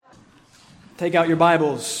take out your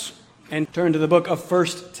Bibles and turn to the book of 1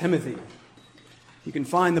 Timothy. You can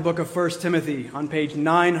find the book of 1 Timothy on page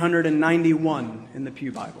 991 in the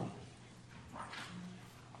Pew Bible.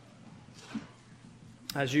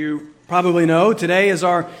 As you probably know, today is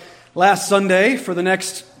our last Sunday for the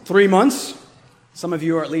next 3 months. Some of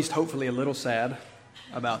you are at least hopefully a little sad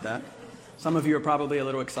about that. Some of you are probably a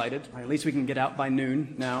little excited. At least we can get out by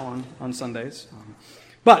noon now on Sundays.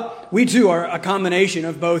 But we too are a combination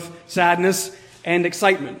of both sadness and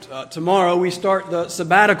excitement. Tomorrow we start the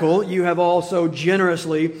sabbatical you have all so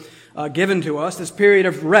generously given to us, this period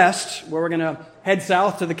of rest where we're going to head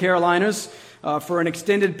south to the Carolinas for an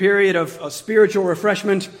extended period of spiritual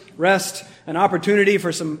refreshment, rest, an opportunity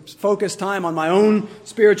for some focused time on my own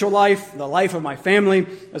spiritual life, the life of my family,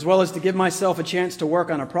 as well as to give myself a chance to work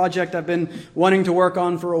on a project I've been wanting to work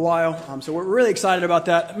on for a while. So we're really excited about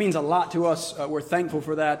that. It means a lot to us. We're thankful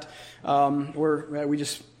for that.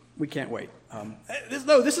 We can't wait.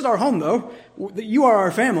 This is our home, though. You are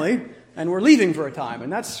our family, and we're leaving for a time,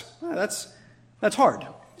 and that's hard.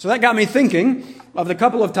 So that got me thinking of the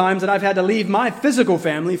couple of times that I've had to leave my physical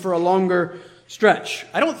family for a longer stretch.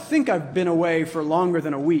 I don't think I've been away for longer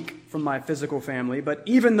than a week from my physical family, but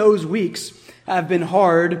even those weeks have been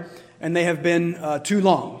hard, and they have been too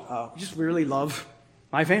long. We just really love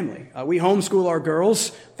my family. We homeschool our girls,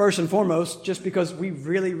 first and foremost, just because we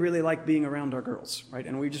really, really like being around our girls, right?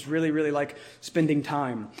 And we just really, really like spending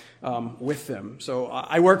time with them. So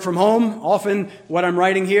I work from home. Often what I'm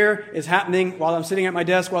writing here is happening while I'm sitting at my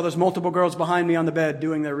desk while there's multiple girls behind me on the bed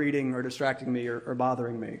doing their reading or distracting me or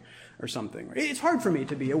bothering me or something. It's hard for me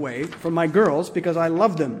to be away from my girls because I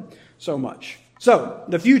love them so much. So,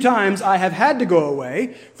 the few times I have had to go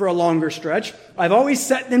away for a longer stretch, I've always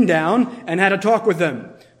sat them down and had a talk with them.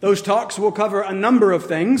 Those talks will cover a number of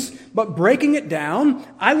things, but breaking it down,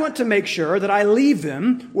 I want to make sure that I leave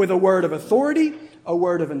them with a word of authority, a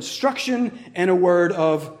word of instruction, and a word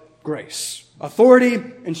of grace. Authority,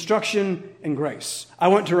 instruction, and grace. I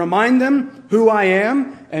want to remind them who I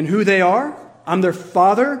am and who they are. I'm their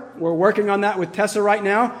father. We're working on that with Tessa right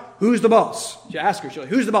now. Who's the boss? You ask her, she'll say,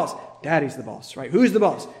 who's the boss? Daddy's the boss, right? Who's the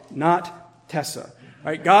boss? Not Tessa,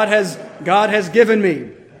 right? God has given me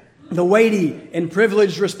the weighty and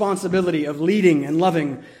privileged responsibility of leading and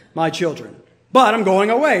loving my children. But I'm going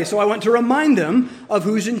away, so I want to remind them of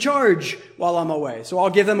who's in charge while I'm away. So I'll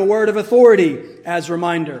give them a word of authority as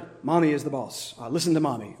reminder. Mommy is the boss. Listen to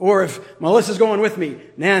Mommy. Or if Melissa's going with me,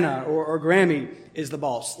 Nana or Grammy is the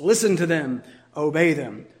boss. Listen to them. Obey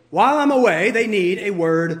them. While I'm away, they need a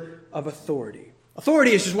word of authority.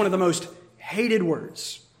 Authority is just one of the most hated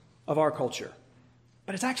words of our culture,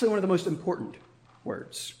 but it's actually one of the most important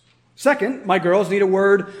words. Second, my girls need a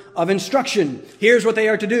word of instruction. Here's what they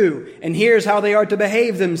are to do, and here's how they are to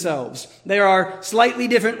behave themselves. There are slightly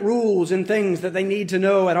different rules and things that they need to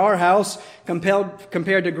know at our house compared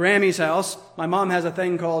to Grammy's house. My mom has a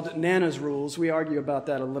thing called Nana's rules. We argue about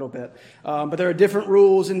that a little bit. But there are different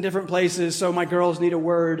rules in different places, so my girls need a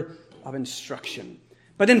word of instruction.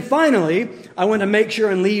 But then finally, I want to make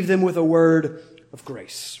sure and leave them with a word of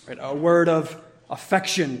grace, right? A word of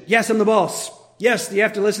affection. Yes, I'm the boss. Yes, you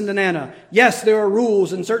have to listen to Nana. Yes, there are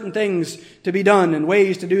rules and certain things to be done and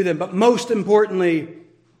ways to do them. But most importantly,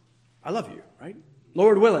 I love you, right?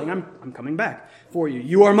 Lord willing, I'm coming back for you.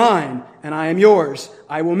 You are mine and I am yours.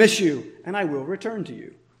 I will miss you and I will return to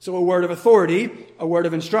you. So a word of authority, a word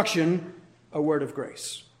of instruction, a word of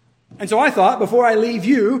grace. And so I thought, before I leave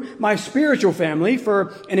you, my spiritual family,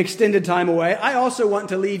 for an extended time away, I also want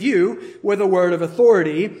to leave you with a word of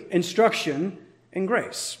authority, instruction, and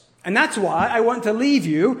grace. And that's why I want to leave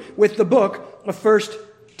you with the book of 1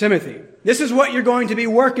 Timothy. This is what you're going to be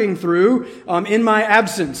working through in my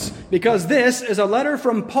absence, because this is a letter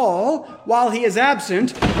from Paul while he is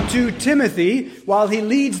absent to Timothy while he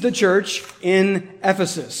leads the church in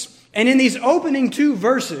Ephesus. And in these opening 2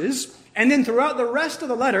 verses, and then throughout the rest of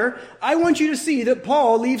the letter, I want you to see that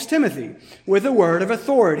Paul leaves Timothy with a word of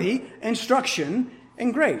authority, instruction,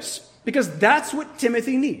 and grace. Because that's what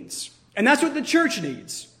Timothy needs. And that's what the church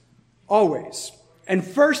needs. Always. And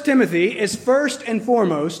 1 Timothy is first and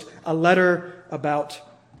foremost a letter about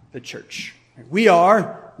the church. We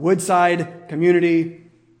are Woodside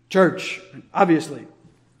Community Church, obviously.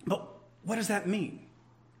 But what does that mean?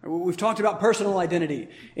 We've talked about personal identity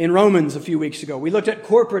in Romans a few weeks ago. We looked at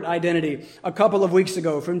corporate identity a couple of weeks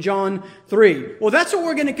ago from John 3. Well, that's what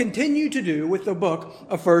we're going to continue to do with the book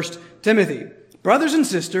of 1 Timothy. Brothers and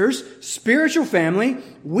sisters, spiritual family,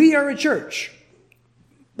 we are a church.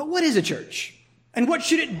 But what is a church? And what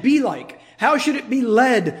should it be like? How should it be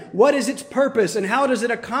led? What is its purpose? And how does it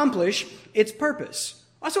accomplish its purpose?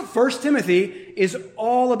 That's what 1 Timothy is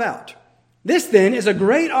all about. This then is a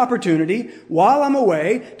great opportunity while I'm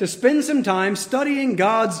away to spend some time studying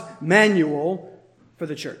God's manual for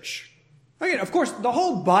the church. Again, of course, the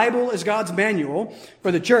whole Bible is God's manual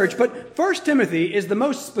for the church, but 1 Timothy is the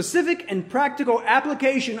most specific and practical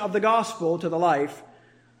application of the gospel to the life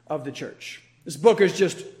of the church. This book is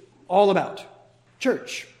just all about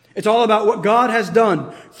church. It's all about what God has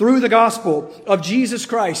done through the gospel of Jesus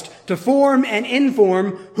Christ to form and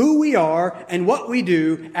inform who we are and what we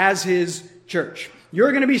do as His church.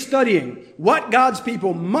 You're going to be studying what God's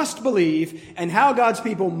people must believe and how God's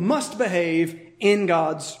people must behave in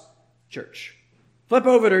God's church. Flip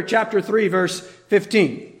over to chapter 3, verse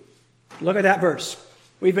 15. Look at that verse.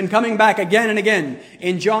 We've been coming back again and again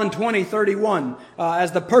in John 20:31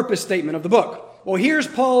 as the purpose statement of the book. Well, here's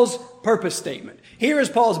Paul's purpose statement. Here is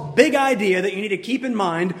Paul's big idea that you need to keep in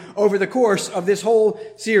mind over the course of this whole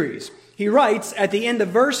series. He writes at the end of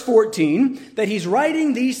verse 14 that he's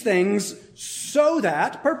writing these things so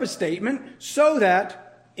that, purpose statement, so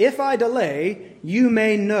that if I delay, you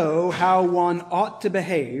may know how one ought to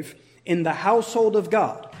behave in the household of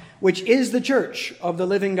God, which is the church of the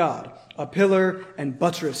living God, a pillar and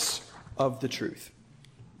buttress of the truth.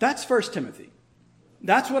 That's 1 Timothy.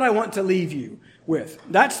 That's what I want to leave you with.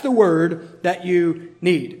 That's the word that you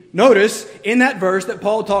need. Notice in that verse that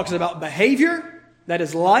Paul talks about behavior, that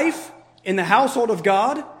is life in the household of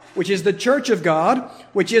God, which is the church of God,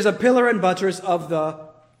 which is a pillar and buttress of the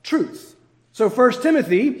truth. So 1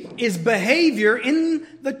 Timothy is behavior in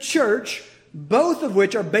the church, both of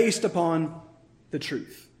which are based upon the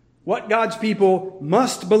truth. What God's people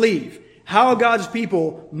must believe, how God's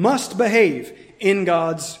people must behave in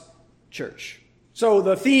God's church. So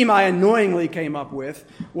the theme I annoyingly came up with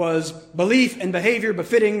was belief and behavior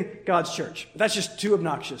befitting God's church. But that's just too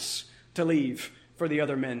obnoxious to leave for the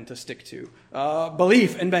other men to stick to.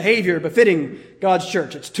 Belief and behavior befitting God's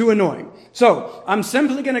church. It's too annoying. So I'm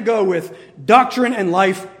simply going to go with doctrine and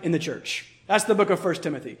life in the church. That's the book of 1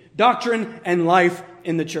 Timothy. Doctrine and life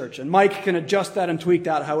in the church. And Mike can adjust that and tweak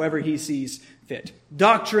that however he sees fit.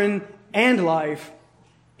 Doctrine and life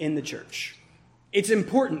in the church. It's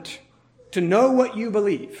important to know what you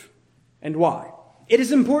believe and why. It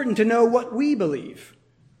is important to know what we believe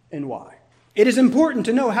and why. It is important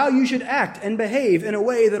to know how you should act and behave in a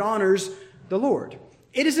way that honors the Lord.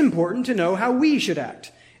 It is important to know how we should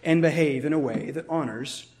act and behave in a way that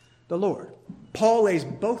honors the Lord. Paul lays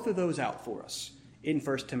both of those out for us in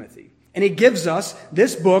 1 Timothy. And he gives us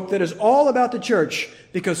this book that is all about the church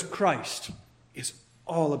because Christ is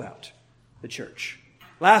all about the church.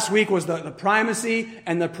 Last week was the primacy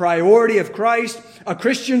and the priority of Christ. A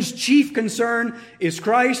Christian's chief concern is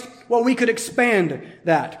Christ. Well, we could expand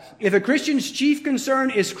that. If a Christian's chief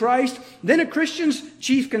concern is Christ, then a Christian's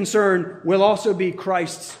chief concern will also be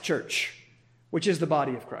Christ's church, which is the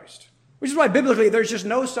body of Christ. Which is why biblically there's just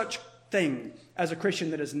no such thing as a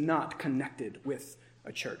Christian that is not connected with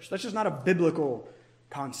a church. That's just not a biblical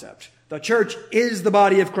concept. The church is the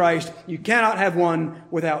body of Christ. You cannot have one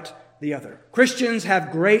without the other. Christians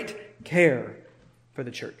have great care for the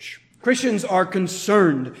church. Christians are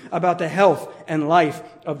concerned about the health and life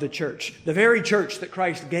of the church, the very church that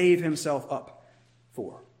Christ gave himself up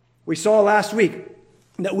for. We saw last week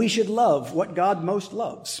that we should love what God most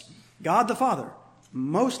loves. God the Father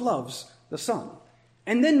most loves the Son,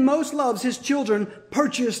 and then most loves his children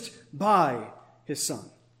purchased by his Son.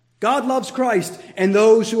 God loves Christ and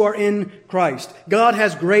those who are in Christ. God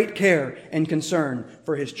has great care and concern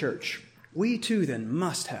for his church. We too then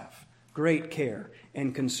must have great care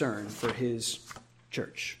and concern for his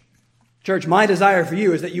church. Church, my desire for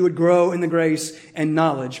you is that you would grow in the grace and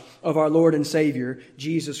knowledge of our Lord and Savior,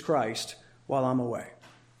 Jesus Christ, while I'm away.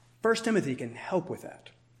 1 Timothy can help with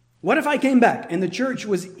that. What if I came back and the church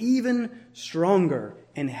was even stronger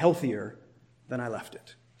and healthier than I left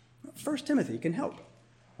it? 1 Timothy can help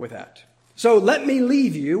with that. So let me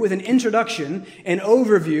leave you with an introduction and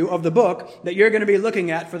overview of the book that you're going to be looking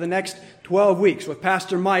at for the next 12 weeks, with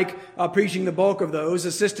Pastor Mike preaching the bulk of those,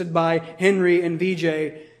 assisted by Henry and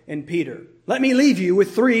VJ and Peter. Let me leave you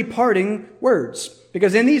with 3 parting words,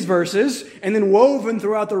 because in these verses, and then woven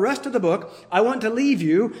throughout the rest of the book, I want to leave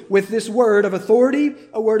you with this word of authority,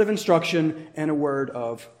 a word of instruction, and a word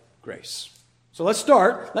of grace. So let's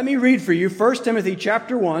start. Let me read for you 1 Timothy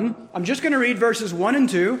chapter 1. I'm just going to read verses 1 and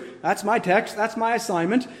 2. That's my text. That's my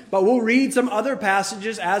assignment. But we'll read some other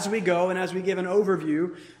passages as we go and as we give an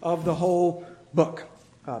overview of the whole book.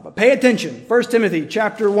 But pay attention. 1 Timothy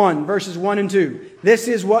chapter 1, verses 1 and 2. This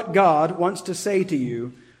is what God wants to say to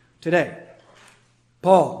you today.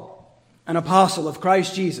 Paul, an apostle of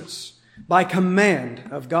Christ Jesus, by command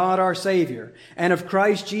of God our Savior and of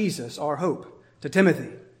Christ Jesus our hope, to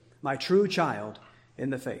Timothy, my true child in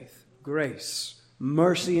the faith. Grace,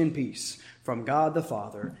 mercy, and peace from God the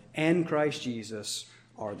Father and Christ Jesus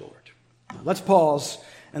our Lord. Let's pause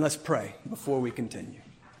and let's pray before we continue.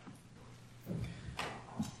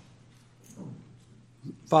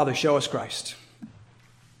 Father, show us Christ.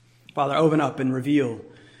 Father, open up and reveal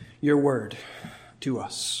your word to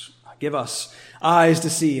us. Give us eyes to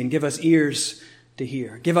see and give us ears to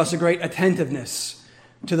hear. Give us a great attentiveness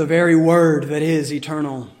to the very word that is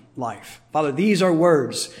eternal life. Father, these are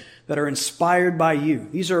words that are inspired by you.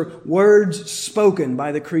 These are words spoken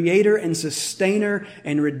by the creator and sustainer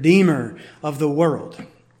and redeemer of the world.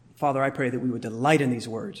 Father, I pray that we would delight in these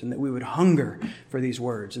words and that we would hunger for these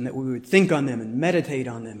words and that we would think on them and meditate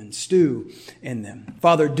on them and stew in them.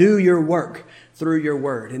 Father, do your work through your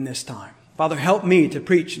word in this time. Father, help me to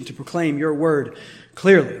preach and to proclaim your word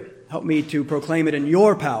clearly. Help me to proclaim it in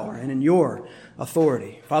your power and in your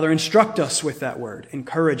authority. Father, instruct us with that word.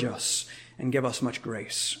 Encourage us and give us much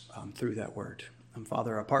grace through that word.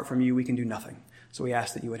 Father, apart from you, we can do nothing. So we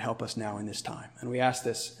ask that you would help us now in this time. And we ask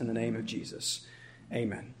this in the name of Jesus.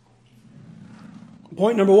 Amen.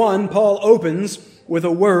 Point number one, Paul opens with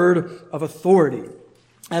a word of authority.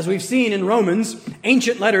 As we've seen in Romans,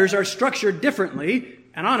 ancient letters are structured differently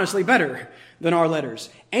and honestly better than our letters.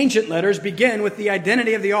 Ancient letters begin with the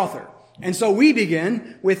identity of the author. And so we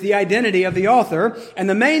begin with the identity of the author. And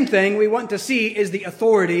the main thing we want to see is the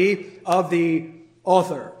authority of the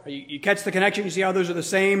author. You catch the connection? You see how those are the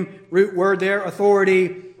same root word there?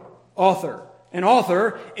 Authority, author. An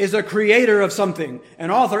author is a creator of something.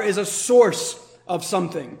 An author is a source of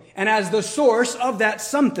something. And as the source of that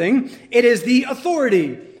something, it is the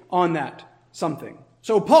authority on that something.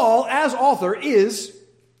 So Paul, as author, is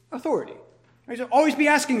authority. So always be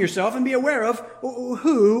asking yourself and be aware of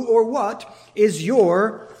who or what is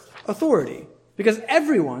your authority. Because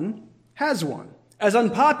everyone has one. As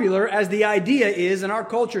unpopular as the idea is in our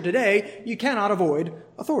culture today, you cannot avoid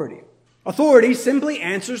authority. Authority simply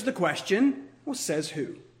answers the question, well, says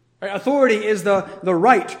who? Right? Authority is the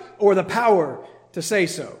right or the power to say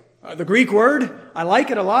so. The Greek word, I like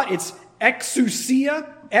it a lot. It's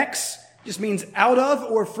exousia. Ex just means out of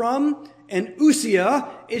or from. And ousia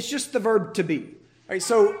is just the verb to be. Right?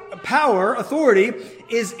 So power, authority,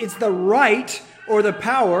 it's the right or the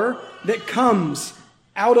power that comes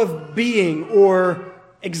out of being or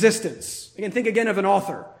existence. You can think again of an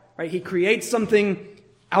author. Right? He creates something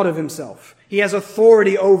out of himself. He has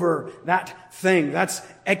authority over that thing. That's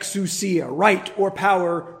exousia, right or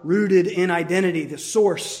power rooted in identity, the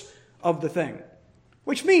source of the thing.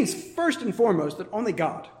 Which means, first and foremost, that only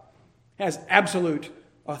God has absolute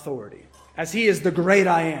authority. As he is the great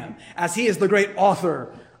I am. As he is the great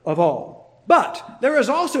author of all. But there is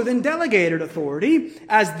also then delegated authority,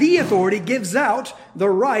 as the authority gives out the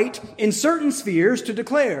right in certain spheres to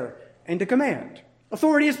declare and to command.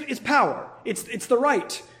 Authority is power. It's the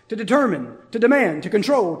right to determine, to demand, to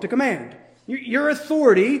control, to command. Your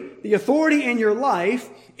authority, the authority in your life,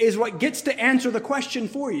 is what gets to answer the question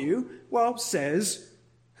for you, well, says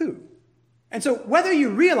who? And so whether you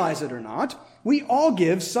realize it or not, we all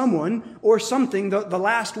give someone or something the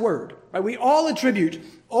last word. Right? We all attribute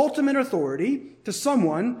ultimate authority to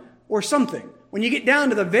someone or something. When you get down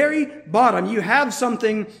to the very bottom, you have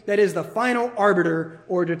something that is the final arbiter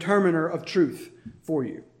or determiner of truth for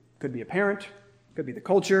you. Could be a parent, could be the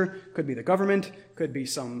culture, could be the government, could be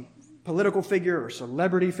some political figure or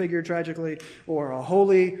celebrity figure, tragically, or a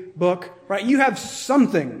holy book. Right? You have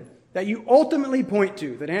something that you ultimately point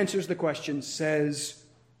to that answers the question, says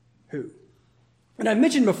who? And I've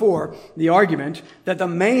mentioned before the argument that the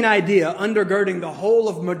main idea undergirding the whole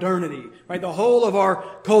of modernity, right, the whole of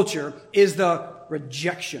our culture, is the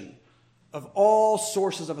rejection of all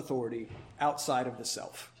sources of authority outside of the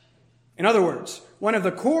self. In other words, one of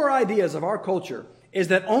the core ideas of our culture is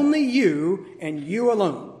that only you and you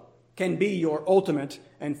alone can be your ultimate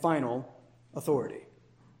and final authority.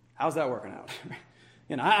 How's that working out?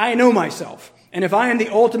 And I know myself. And if I am the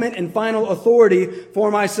ultimate and final authority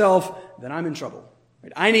for myself, then I'm in trouble.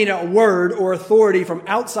 I need a word or authority from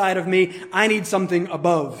outside of me. I need something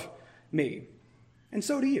above me. And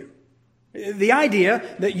so do you. The idea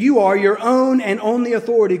that you are your own and only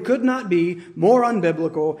authority could not be more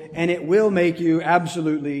unbiblical, and it will make you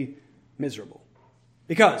absolutely miserable.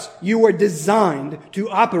 Because you were designed to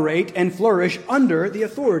operate and flourish under the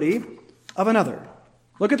authority of another.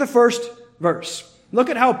 Look at the first verse. Look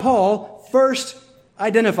at how Paul first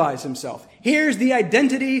identifies himself. Here's the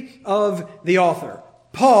identity of the author.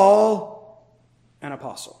 Paul, an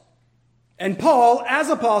apostle. And Paul, as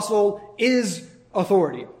apostle, is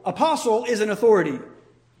authority. Apostle is an authority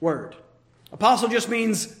word. Apostle just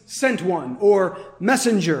means sent one or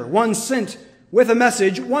messenger, one sent with a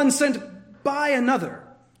message, one sent by another,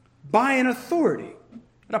 by an authority.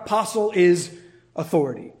 An apostle is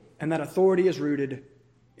authority, and that authority is rooted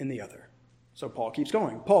in the other. So Paul keeps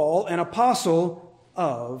going. Paul, an apostle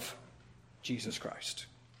of Jesus Christ.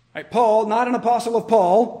 Right? Paul, not an apostle of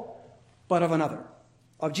Paul, but of another,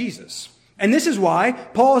 of Jesus. And this is why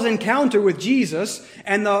Paul's encounter with Jesus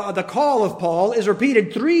and the call of Paul is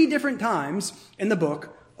repeated 3 different times in the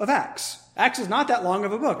book of Acts. Acts is not that long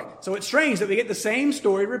of a book, so it's strange that we get the same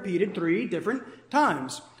story repeated 3 different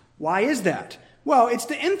times. Why is that? Well, it's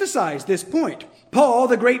to emphasize this point. Paul,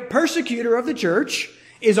 the great persecutor of the church,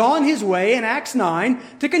 is on his way in Acts 9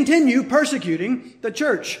 to continue persecuting the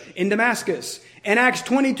church in Damascus. In Acts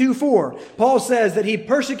 22:4, Paul says that he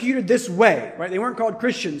persecuted this way, right? They weren't called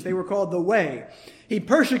Christians, they were called the way. He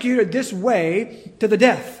persecuted this way to the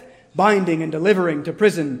death, binding and delivering to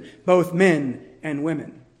prison both men and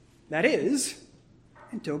women. That is,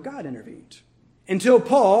 until God intervened. Until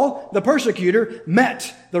Paul, the persecutor,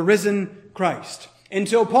 met the risen Christ.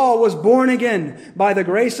 Until Paul was born again by the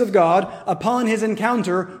grace of God upon his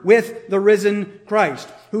encounter with the risen Christ,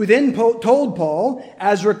 who then told Paul,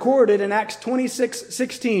 as recorded in Acts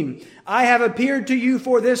 26:16, I have appeared to you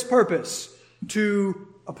for this purpose, to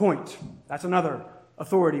appoint. That's another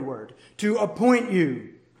authority word. To appoint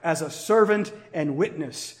you as a servant and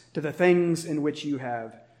witness to the things in which you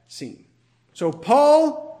have seen. So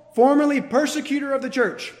Paul, formerly persecutor of the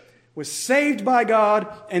church, was saved by God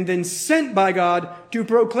and then sent by God to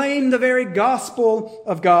proclaim the very gospel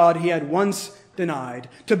of God he had once denied,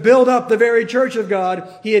 to build up the very church of God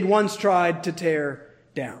he had once tried to tear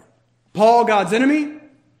down. Paul, God's enemy,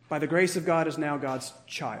 by the grace of God, is now God's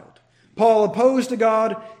child. Paul, opposed to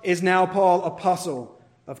God, is now Paul, apostle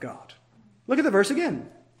of God. Look at the verse again.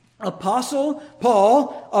 Apostle,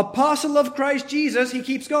 Paul, apostle of Christ Jesus, he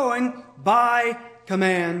keeps going, by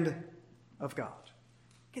command of God.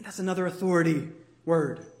 Again, that's another authority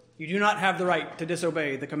word. You do not have the right to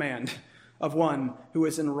disobey the command of one who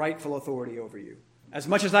is in rightful authority over you. As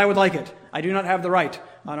much as I would like it, I do not have the right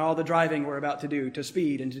on all the driving we're about to do to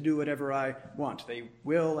speed and to do whatever I want. They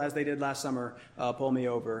will, as they did last summer, pull me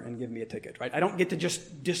over and give me a ticket. Right? I don't get to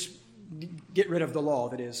just get rid of the law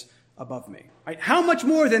that is above me. Right? How much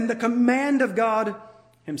more than the command of God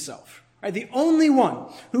himself? Right? The only one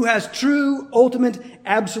who has true, ultimate,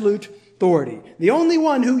 absolute authority. The only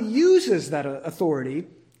one who uses that authority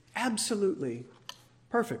absolutely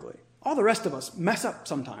perfectly. All the rest of us mess up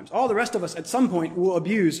sometimes. All the rest of us at some point will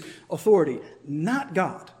abuse authority. Not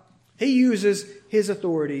God. He uses his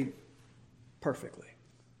authority perfectly.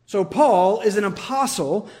 So Paul is an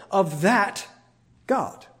apostle of that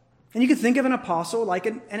God. And you can think of an apostle like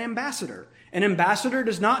an ambassador. An ambassador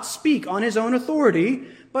does not speak on his own authority,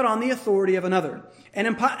 but on the authority of another. An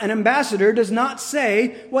ambassador does not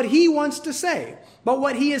say what he wants to say, but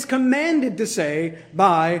what he is commanded to say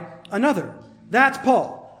by another. That's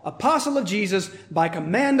Paul, apostle of Jesus by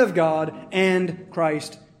command of God and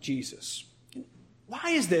Christ Jesus.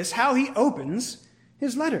 Why is this how he opens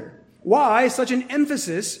his letter? Why such an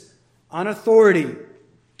emphasis on authority?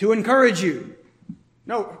 To encourage you.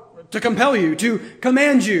 No, to compel you, to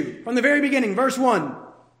command you. From the very beginning, verse 1,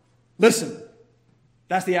 listen.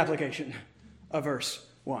 That's the application of verse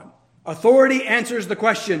 1. Authority answers the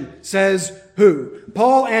question, says who?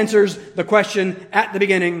 Paul answers the question at the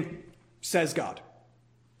beginning, says God.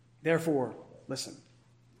 Therefore, listen.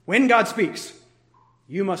 When God speaks,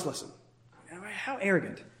 you must listen. How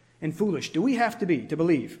arrogant and foolish do we have to be to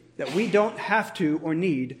believe that we don't have to or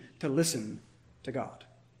need to listen to God?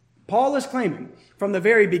 Paul is claiming from the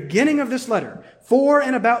very beginning of this letter, for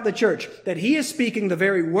and about the church, that he is speaking the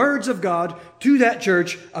very words of God to that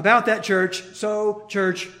church, about that church. So,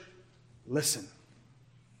 church, listen.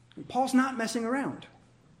 And Paul's not messing around.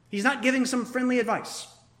 He's not giving some friendly advice.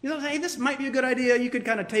 You know, hey, this might be a good idea. You could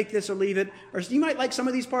kind of take this or leave it. Or you might like some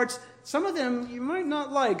of these parts. Some of them you might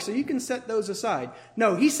not like, so you can set those aside.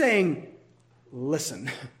 No, he's saying, listen.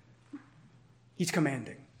 He's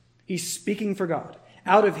commanding. He's speaking for God,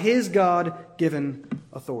 out of his God-given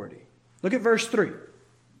authority. Look at verse 3.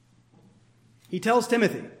 He tells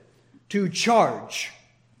Timothy to charge.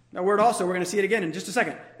 That word also, we're going to see it again in just a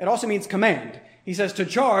second. It also means command. He says to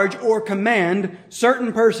charge or command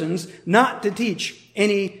certain persons not to teach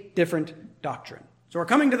any different doctrine. So we're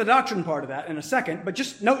coming to the doctrine part of that in a second, but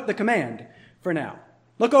just note the command for now.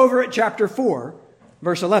 Look over at chapter 4,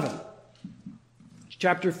 verse 11.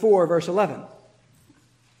 Chapter 4, verse 11.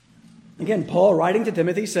 Again, Paul, writing to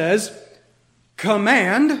Timothy, says,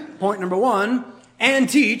 command, point number 1, and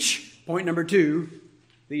teach, point number 2,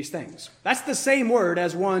 these things. That's the same word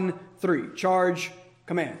as 1 3. Charge,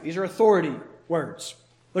 command. These are authority words.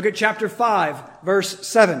 Look at chapter 5, verse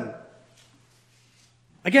 7.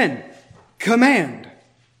 Again, command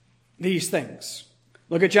these things.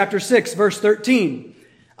 Look at chapter 6, verse 13.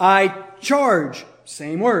 I charge,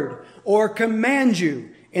 same word, or command you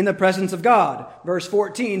in the presence of God. Verse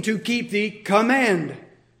 14, to keep the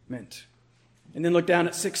commandment. And then look down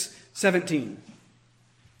at 6:17.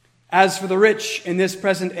 As for the rich in this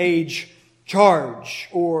present age, charge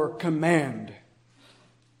or command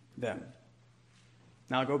them.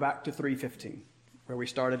 Now go back to 3:15, where we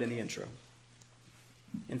started in the intro.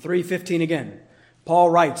 In 3:15 again, Paul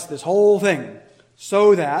writes this whole thing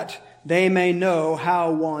so that they may know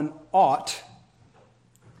how one ought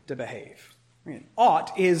to behave.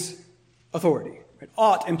 Ought is authority.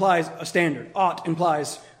 Ought implies a standard. Ought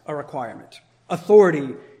implies a requirement.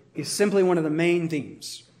 Authority is simply one of the main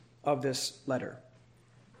themes of this letter.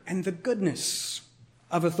 And the goodness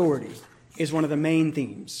of authority is one of the main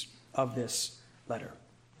themes of this letter.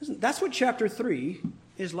 That's what chapter 3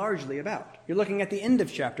 is largely about. You're looking at the end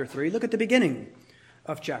of chapter 3. Look at the beginning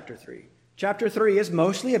of chapter 3. Chapter 3 is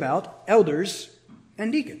mostly about elders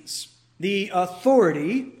and deacons, the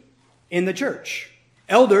authority in the church.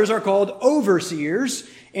 Elders are called overseers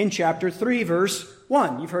in chapter 3, verse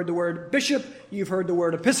 1. You've heard the word bishop. You've heard the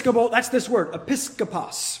word episcopal. That's this word,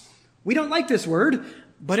 episkopos. We don't like this word,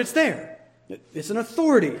 but it's there. It's an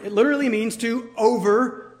authority. It literally means to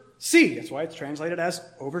oversee. That's why it's translated as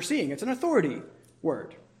overseeing. It's an authority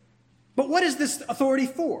word. But what is this authority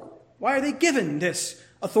for? Why are they given this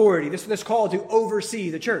authority, this call to oversee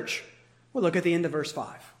the church? Well, look at the end of verse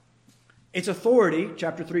 5. It's authority,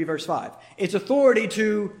 chapter 3, verse 5. It's authority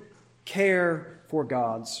to care for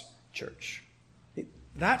God's church.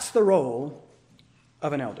 That's the role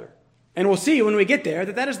of an elder. And we'll see when we get there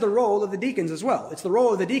that is the role of the deacons as well. It's the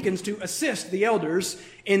role of the deacons to assist the elders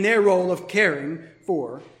in their role of caring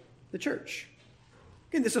for the church.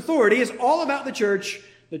 Again, this authority is all about the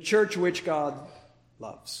church which God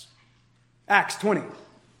loves. Acts 20,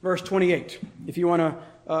 verse 28, if you want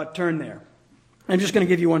to turn there. I'm just going to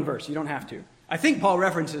give you one verse. You don't have to. I think Paul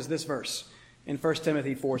references this verse in 1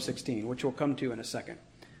 Timothy 4:16, which we'll come to in a second.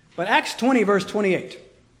 But Acts 20, verse 28.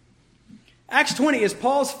 Acts 20 is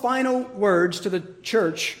Paul's final words to the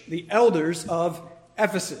church, the elders of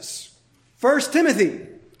Ephesus. 1 Timothy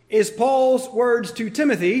is Paul's words to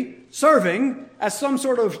Timothy, serving as some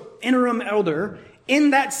sort of interim elder in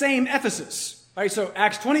that same Ephesus. Right, so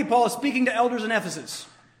Acts 20, Paul is speaking to elders in Ephesus.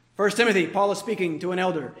 1 Timothy, Paul is speaking to an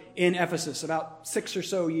elder in Ephesus about 6 or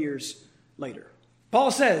so years later.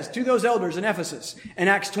 Paul says to those elders in Ephesus in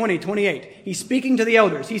Acts 20, 28, he's speaking to the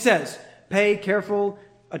elders. He says, pay careful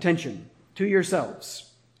attention to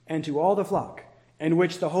yourselves and to all the flock in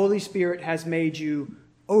which the Holy Spirit has made you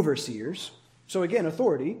overseers. So again,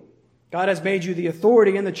 authority. God has made you the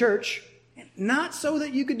authority in the church, not so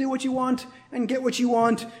that you could do what you want and get what you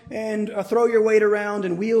want and throw your weight around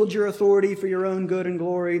and wield your authority for your own good and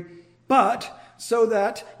glory, but so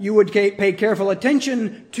that you would pay careful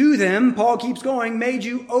attention to them. Paul keeps going, made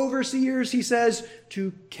you overseers, he says,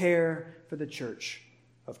 to care for the church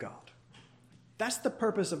of God. That's the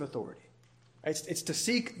purpose of authority. It's to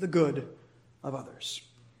seek the good of others.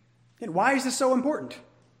 And why is this so important?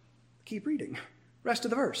 Keep reading. Rest of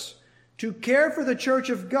the verse. To care for the church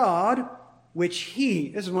of God, which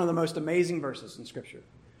this is one of the most amazing verses in Scripture,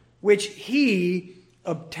 which he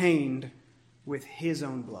obtained with his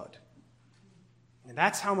own blood. And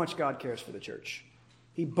that's how much God cares for the church.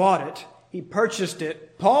 He bought it. He purchased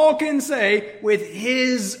it. Paul can say, with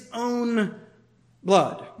his own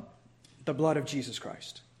blood, the blood of Jesus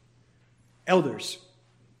Christ. Elders,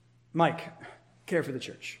 Mike, care for the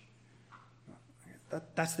church.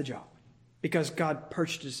 That's the job. Because God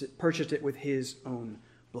purchased it with his own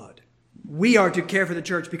blood. We are to care for the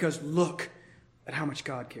church because look at how much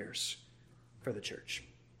God cares for the church.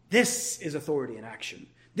 This is authority in action.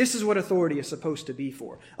 This is what authority is supposed to be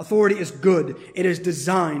for. Authority is good. It is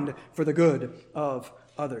designed for the good of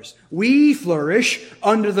others. We flourish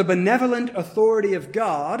under the benevolent authority of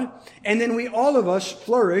God, and then all of us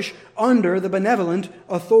flourish under the benevolent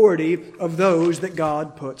authority of those that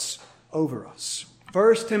God puts over us.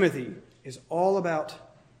 1 Timothy is all about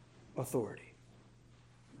authority.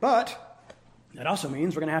 But that also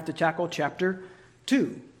means we're going to have to tackle chapter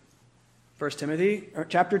 2. 1 Timothy,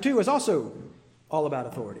 chapter 2 is also all about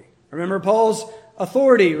authority. Remember Paul's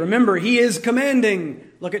authority. Remember, he is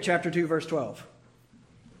commanding. Look at chapter 2, verse 12.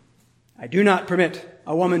 I do not permit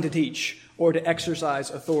a woman to teach or to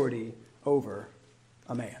exercise authority over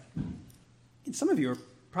a man. And some of you are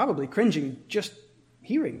probably cringing just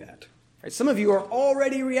hearing that. Right? Some of you are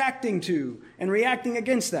already reacting to and reacting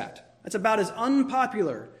against that. That's about as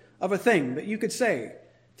unpopular of a thing that you could say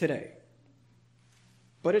today.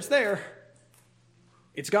 But it's there.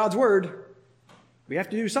 It's God's word. We have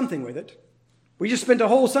to do something with it. We just spent a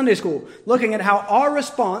whole Sunday school looking at how our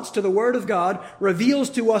response to the word of God reveals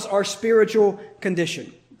to us our spiritual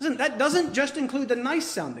condition. That doesn't just include the nice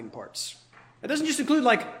sounding parts. It doesn't just include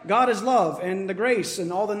like God is love and the grace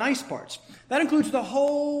and all the nice parts. That includes the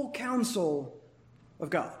whole counsel of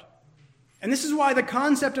God. And this is why the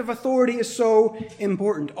concept of authority is so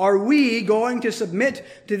important. Are we going to submit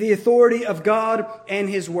to the authority of God and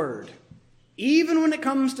His word? Even when it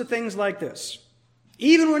comes to things like this.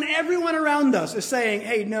 Even when everyone around us is saying,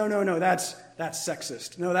 hey, no, that's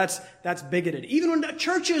sexist. No, that's bigoted. Even when the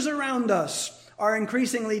churches around us are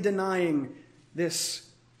increasingly denying this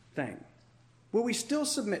thing. Will we still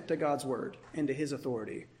submit to God's word and to His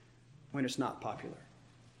authority when it's not popular?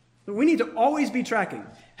 We need to always be tracking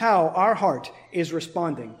how our heart is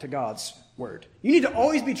responding to God's word. You need to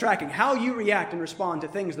always be tracking how you react and respond to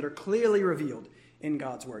things that are clearly revealed in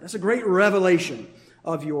God's word. That's a great revelation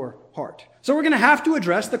of your heart. So we're going to have to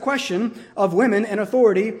address the question of women and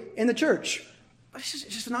authority in the church. But it's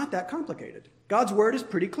just not that complicated. God's word is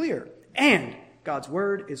pretty clear. And God's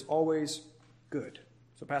word is always good.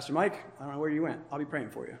 So Pastor Mike, I don't know where you went. I'll be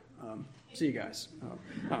praying for you. See you guys.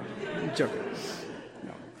 I'm joking.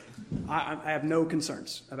 No. I have no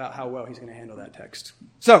concerns about how well he's going to handle that text.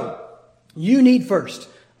 So, you need first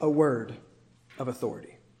a word of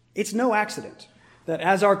authority. It's no accident that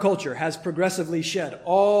as our culture has progressively shed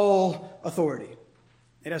all authority,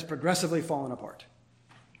 it has progressively fallen apart.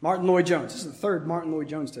 Martin Lloyd-Jones, this is the third Martin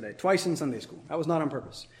Lloyd-Jones today, twice in Sunday school. That was not on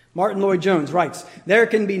purpose. Martin Lloyd-Jones writes, "There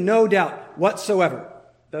can be no doubt whatsoever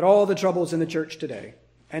that all the troubles in the church today,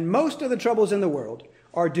 and most of the troubles in the world,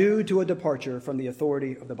 are due to a departure from the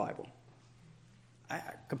authority of the Bible." I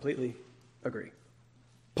completely agree.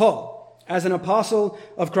 Paul, as an apostle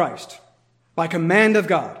of Christ, by command of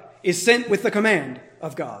God, is sent with the command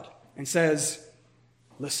of God and says,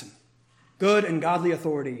 listen, good and godly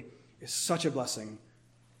authority is such a blessing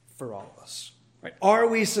for all of us. Right? Are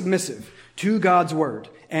we submissive to God's word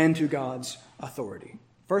and to God's authority?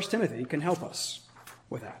 1 Timothy can help us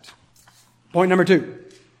with that. Point number 2.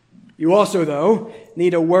 You also, though,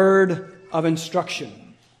 need a word of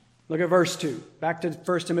instruction. Look at verse 2. Back to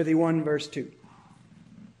 1 Timothy 1, verse 2.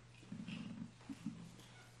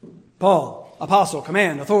 Paul, apostle,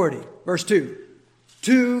 command, authority. Verse 2.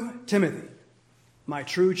 To Timothy, my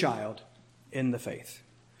true child in the faith.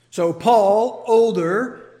 So Paul,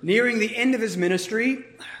 older, nearing the end of his ministry.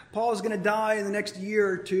 Paul is going to die in the next year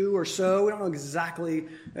or two or so. We don't know exactly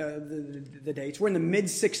the dates. We're in the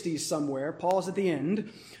mid-60s somewhere. Paul's at the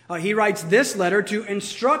end. He writes this letter to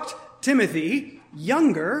instruct Timothy,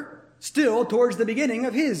 younger, still towards the beginning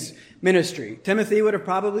of his ministry. Timothy would have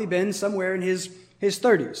probably been somewhere in his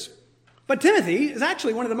 30s. But Timothy is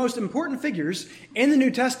actually one of the most important figures in the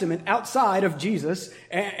New Testament outside of Jesus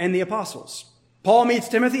and the apostles. Paul meets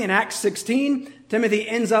Timothy in Acts 16. Timothy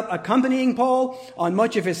ends up accompanying Paul on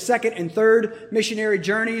much of his second and third missionary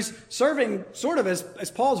journeys, serving sort of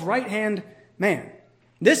as Paul's right-hand man.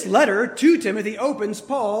 This letter to Timothy opens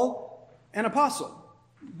Paul, an apostle.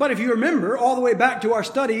 But if you remember all the way back to our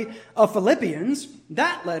study of Philippians,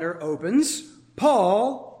 that letter opens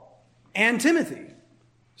Paul and Timothy,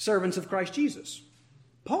 servants of Christ Jesus.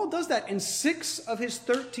 Paul does that in 6 of his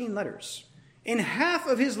 13 letters. In half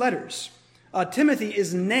of his letters, Timothy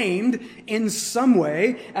is named in some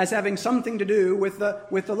way as having something to do with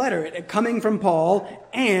the letter, it coming from Paul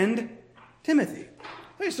and Timothy.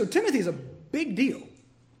 Okay, so Timothy's a big deal.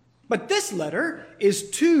 But this letter is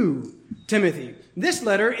to Timothy. This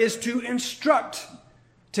letter is to instruct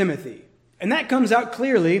Timothy. And that comes out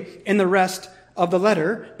clearly in the rest of the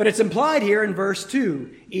letter, but it's implied here in verse 2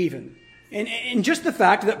 even. In just the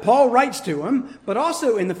fact that Paul writes to him, but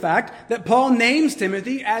also in the fact that Paul names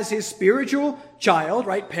Timothy as his spiritual child,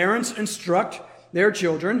 right? Parents instruct their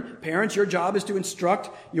children. Parents, your job is to instruct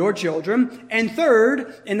your children. And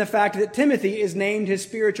third, in the fact that Timothy is named his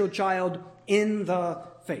spiritual child in the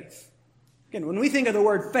faith. Again, when we think of the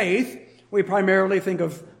word faith, we primarily think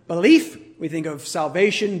of belief. We think of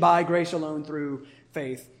salvation by grace alone through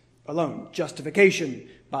faith alone. Justification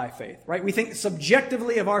by faith, right? We think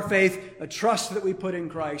subjectively of our faith, the trust that we put in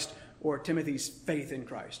Christ, or Timothy's faith in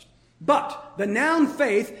Christ. But the noun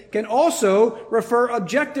faith can also refer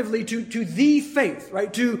objectively to the faith,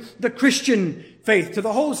 right? To the Christian faith, to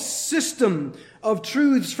the whole system of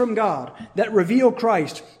truths from God that reveal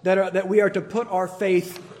Christ, that we are to put our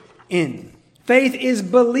faith in. Faith is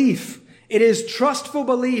belief. It is trustful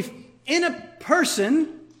belief in a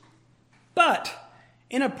person, but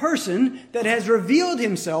in a person that has revealed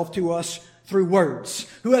himself to us through words,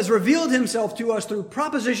 who has revealed himself to us through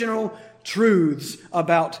propositional truths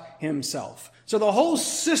about himself. So the whole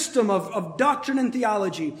system of doctrine and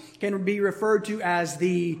theology can be referred to as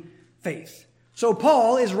the faith. So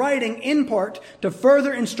Paul is writing in part to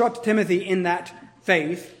further instruct Timothy in that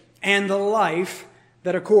faith and the life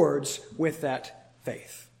that accords with that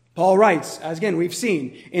faith. Paul writes, as again we've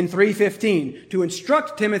seen in 3:15, to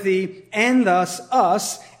instruct Timothy and thus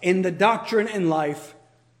us in the doctrine and life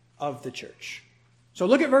of the church. So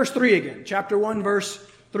look at verse 3 again, chapter 1, verse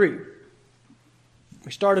 3.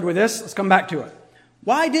 We started with this. Let's come back to it.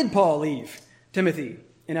 Why did Paul leave Timothy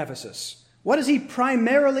in Ephesus? What is he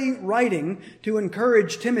primarily writing to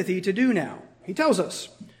encourage Timothy to do now? He tells us,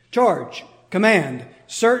 charge, command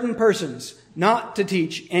certain persons not to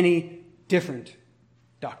teach any different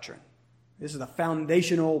doctrine. This is the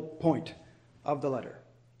foundational point of the letter.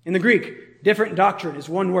 In the Greek, different doctrine is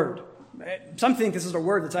one word. Some think this is a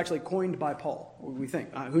word that's actually coined by Paul. We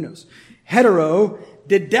think. Who knows? Hetero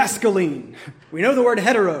didaskaline. We know the word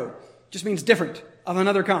hetero just means different, of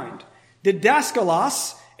another kind.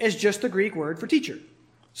 Didaskalos is just the Greek word for teacher.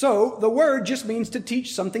 So the word just means to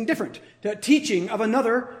teach something different, to teaching of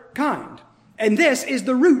another kind. And this is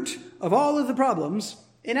the root of all of the problems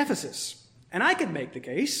in Ephesus. And I could make the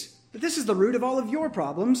case that this is the root of all of your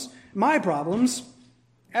problems, my problems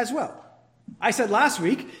as well. I said last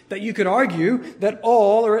week that you could argue that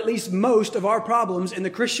all, or at least most, of our problems in the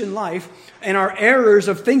Christian life and our errors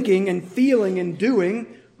of thinking and feeling and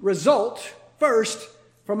doing result first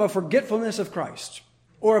from a forgetfulness of Christ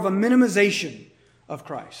or of a minimization of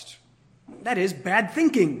Christ. That is, bad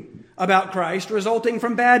thinking about Christ resulting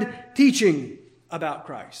from bad teaching about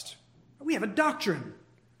Christ. We have a doctrine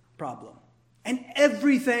problem, and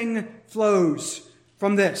everything flows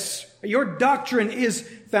from this. Your doctrine is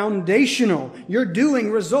foundational. Your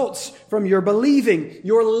doing results from your believing.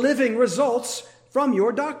 Your living results from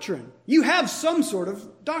your doctrine. You have some sort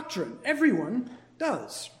of doctrine. Everyone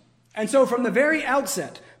does. And so from the very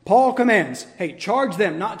outset, Paul commands, hey, charge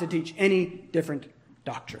them not to teach any different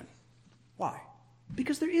doctrine. Why?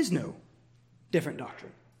 Because there is no different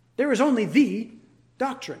doctrine. There is only the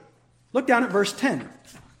doctrine. Look down at verse 10.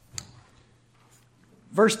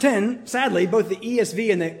 Verse 10, sadly, both the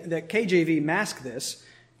ESV and the KJV mask this.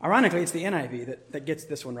 Ironically, it's the NIV that gets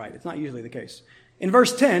this one right. It's not usually the case. In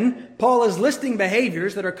verse 10, Paul is listing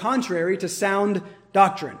behaviors that are contrary to sound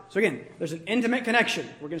doctrine. So again, there's an intimate connection.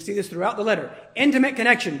 We're going to see this throughout the letter. Intimate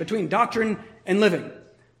connection between doctrine and living.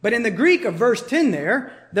 But in the Greek of verse 10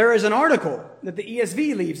 there is an article that the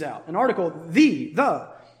ESV leaves out. An article, the,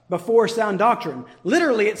 before sound doctrine.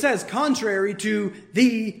 Literally, it says contrary to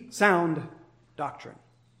the sound doctrine.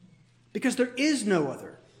 Because there is no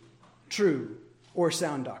other true or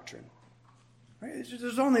sound doctrine. Right?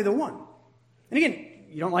 There's only the one. And again,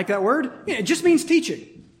 you don't like that word? Yeah, it just means teaching.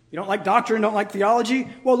 You don't like doctrine, don't like theology?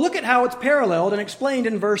 Well, look at how it's paralleled and explained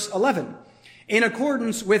in verse 11. In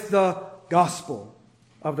accordance with the gospel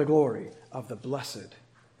of the glory of the blessed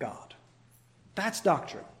God. That's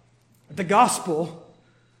doctrine. The gospel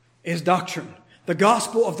is doctrine. The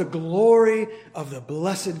gospel of the glory of the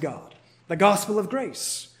blessed God. The gospel of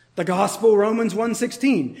grace. The gospel, Romans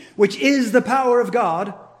 1:16, which is the power of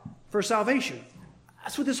God for salvation.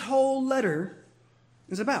 That's what this whole letter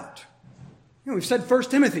is about. You know, we've said 1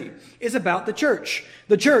 Timothy is about the church.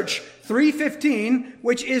 The church, 3:15,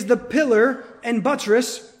 which is the pillar and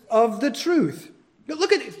buttress of the truth.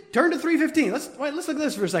 Look at it. Turn to 3:15. Let's look at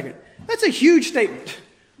this for a second. That's a huge statement.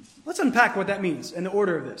 Let's unpack what that means in the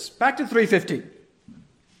order of this. Back to 3:15.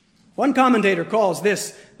 One commentator calls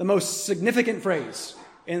this the most significant phrase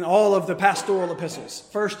in all of the pastoral epistles.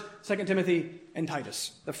 1st, 2nd Timothy, and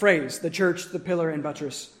Titus. The phrase, the church, the pillar and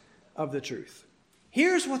buttress of the truth.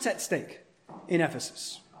 Here's what's at stake in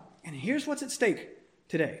Ephesus. And here's what's at stake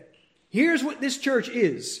today. Here's what this church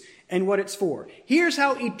is and what it's for. Here's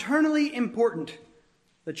how eternally important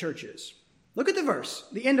the church is. Look at the verse,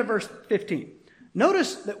 the end of verse 15.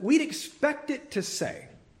 Notice that we'd expect it to say,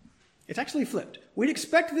 it's actually flipped. We'd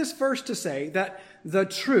expect this verse to say that the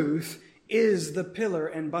truth is the pillar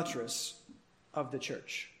and buttress of the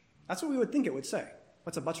church. That's what we would think it would say.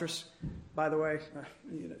 What's a buttress, by the way?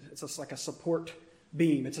 It's just like a support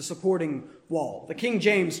beam. It's a supporting wall. The King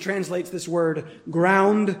James translates this word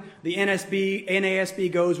ground. The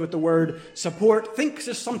NASB goes with the word support. Think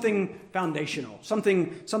just something foundational,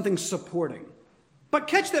 something supporting. But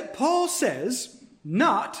catch that Paul says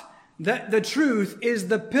not that the truth is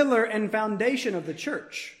the pillar and foundation of the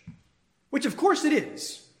church, which of course it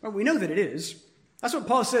is. Well, we know that it is. That's what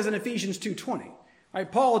Paul says in Ephesians 2:20.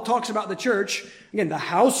 Right? Paul talks about the church, again, the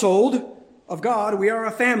household of God. We are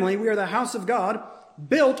a family. We are the house of God,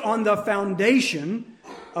 built on the foundation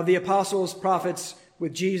of the apostles, prophets,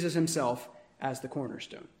 with Jesus himself as the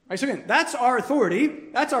cornerstone. All right, so again, that's our authority.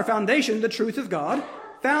 That's our foundation, the truth of God,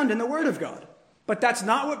 found in the Word of God. But that's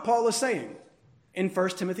not what Paul is saying in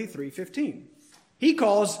 1 Timothy 3:15. He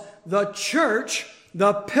calls the church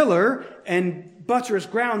the pillar and buttress,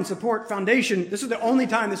 ground, support, foundation. This is the only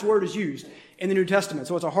time this word is used in the New Testament,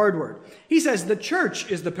 so it's a hard word. He says the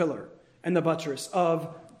church is the pillar and the buttress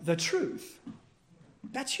of the truth.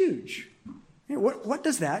 That's huge. What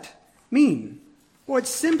does that mean? Well, it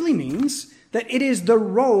simply means that it is the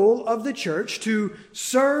role of the church to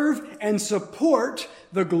serve and support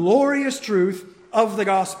the glorious truth of the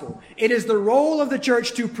gospel. It is the role of the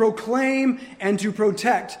church to proclaim and to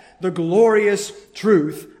protect the glorious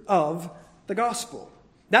truth of the gospel.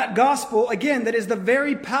 That gospel, again, that is the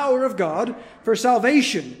very power of God for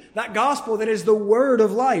salvation. That gospel that is the word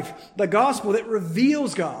of life. The gospel that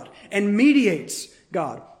reveals God and mediates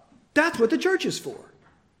God. That's what the church is for.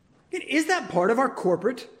 Is that part of our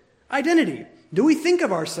corporate identity? Do we think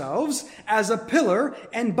of ourselves as a pillar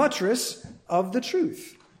and buttress of the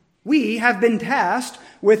truth? We have been tasked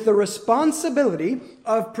with the responsibility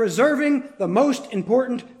of preserving the most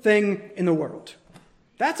important thing in the world.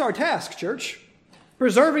 That's our task, church.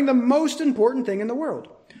 Preserving the most important thing in the world.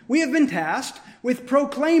 We have been tasked with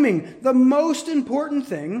proclaiming the most important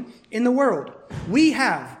thing in the world. We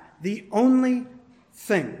have the only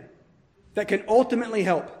thing that can ultimately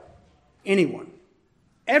help anyone.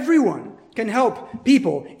 Everyone can help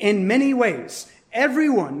people in many ways.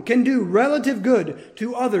 Everyone can do relative good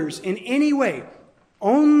to others in any way.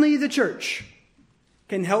 Only the church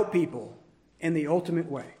can help people in the ultimate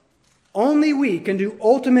way. Only we can do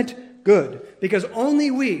ultimate good, because only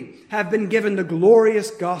we have been given the glorious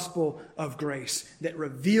gospel of grace that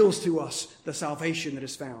reveals to us the salvation that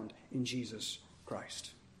is found in Jesus Christ.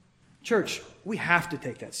 Church, we have to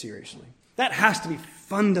take that seriously. That has to be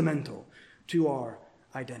fundamental to our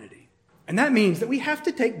identity. And that means that we have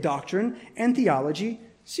to take doctrine and theology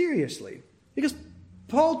seriously, because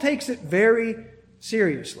Paul takes it very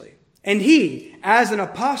seriously. And he, as an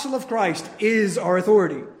apostle of Christ, is our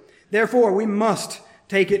authority. Therefore, we must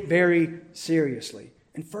take it very seriously.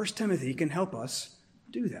 And 1 Timothy can help us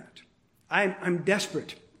do that. I'm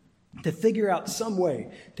desperate to figure out some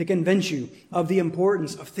way to convince you of the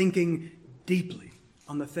importance of thinking deeply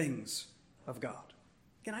on the things of God.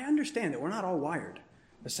 And I understand that we're not all wired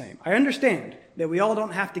the same. I understand that we all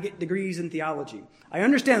don't have to get degrees in theology. I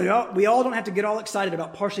understand that we all don't have to get all excited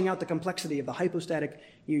about parsing out the complexity of the hypostatic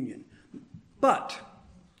union. But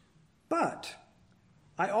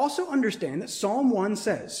I also understand that Psalm 1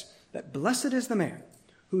 says that blessed is the man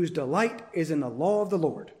whose delight is in the law of the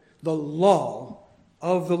Lord, the law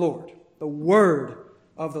of the Lord, the word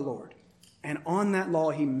of the Lord. And on that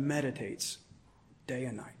law he meditates day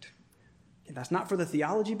and night. And that's not for the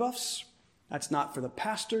theology buffs. That's not for the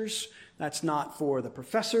pastors. That's not for the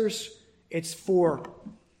professors. It's for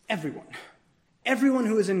everyone. Everyone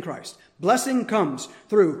who is in Christ. Blessing comes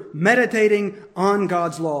through meditating on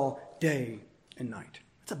God's law day and night.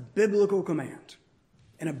 It's a biblical command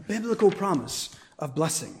and a biblical promise of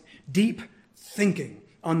blessing. Deep thinking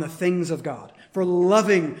on the things of God. For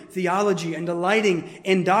loving theology and delighting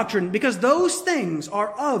in doctrine, because those things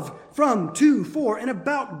are of, from, to, for, and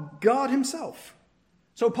about God himself.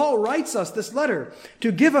 So Paul writes us this letter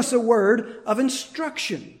to give us a word of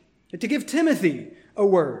instruction, to give Timothy a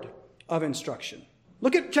word of instruction.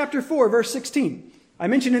 Look at chapter 4, verse 16. I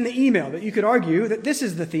mentioned in the email that you could argue that this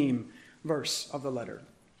is the theme verse of the letter.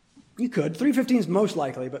 You could. 3:15 is most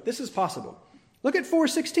likely, but this is possible. Look at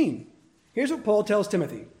 4:16. Here's what Paul tells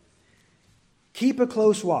Timothy. Keep a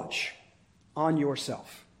close watch on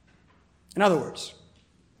yourself. In other words,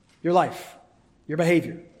 your life, your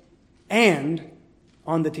behavior, and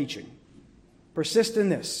on the teaching. Persist in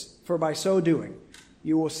this, for by so doing,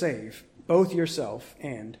 you will save both yourself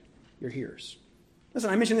and your hearers. Listen,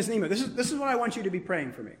 I mentioned this in the email. This is what I want you to be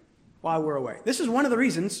praying for me while we're away. This is one of the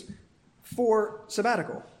reasons for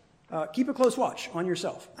sabbatical. Keep a close watch on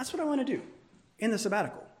yourself. That's what I want to do in the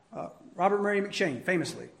sabbatical. Robert Murray McCheyne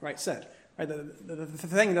famously said, the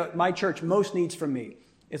thing that my church most needs from me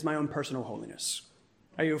is my own personal holiness.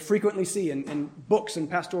 You frequently see in books and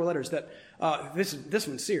pastoral letters that this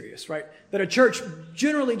one's serious, right? That a church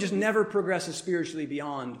generally just never progresses spiritually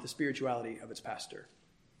beyond the spirituality of its pastor.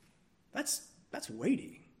 That's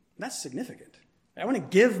weighty. That's significant. I want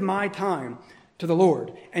to give my time to the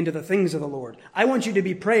Lord and to the things of the Lord. I want you to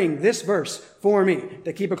be praying this verse for me,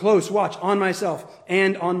 to keep a close watch on myself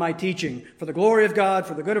and on my teaching, for the glory of God,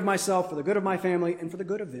 for the good of myself, for the good of my family, and for the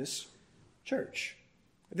good of this church.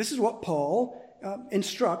 This is what Paul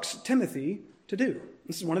instructs Timothy to do.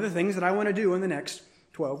 This is one of the things that I want to do in the next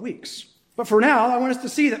 12 weeks. But for now, I want us to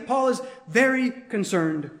see that Paul is very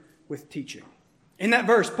concerned with teaching. In that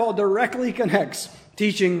verse, Paul directly connects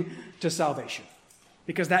teaching to salvation,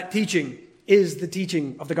 because that teaching is the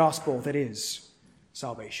teaching of the gospel that is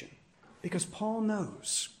salvation. Because Paul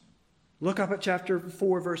knows. Look up at chapter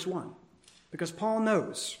 4, verse 1. Because Paul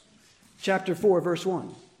knows, chapter 4, verse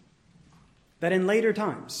 1, that in later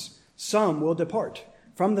times some will depart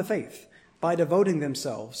from the faith by devoting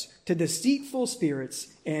themselves to deceitful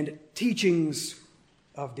spirits and teachings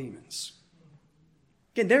of demons.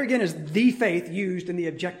 Again, there again is the faith used in the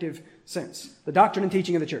objective sense, the doctrine and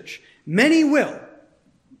teaching of the church. Many will.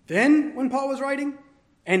 Then, when Paul was writing,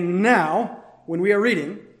 and now, when we are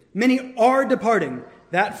reading, many are departing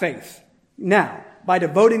that faith now by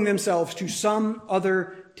devoting themselves to some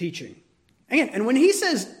other teaching. Again, and when he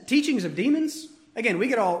says teachings of demons, again, we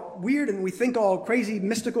get all weird and we think all crazy,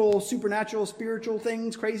 mystical, supernatural, spiritual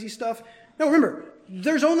things, crazy stuff. No, remember,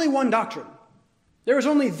 there's only one doctrine. There is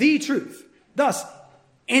only the truth. Thus,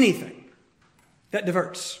 anything that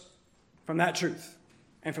diverts from that truth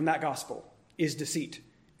and from that gospel is deceit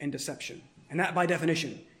and deception. And that, by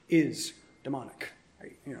definition, is demonic.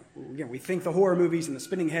 Again, we think the horror movies and the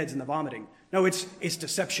spinning heads and the vomiting. No, it's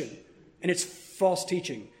deception, and it's false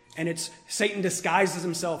teaching, and it's Satan disguises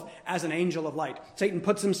himself as an angel of light. Satan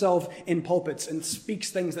puts himself in pulpits and speaks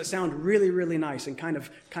things that sound really, really nice and kind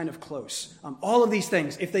of close. All of these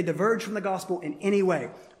things, if they diverge from the gospel in any way,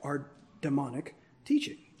 are demonic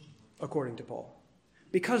teaching, according to Paul.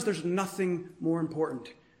 Because there's nothing more important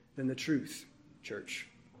than the truth, church.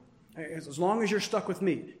 As long as you're stuck with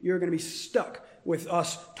me, you're going to be stuck with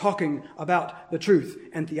us talking about the truth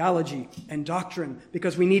and theology and doctrine,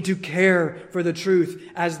 because we need to care for the truth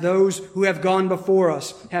as those who have gone before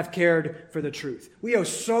us have cared for the truth. We owe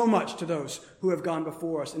so much to those who have gone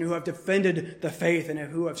before us and who have defended the faith and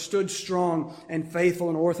who have stood strong and faithful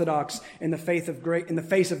and orthodox in the face of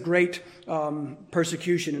great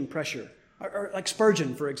persecution and pressure. Or like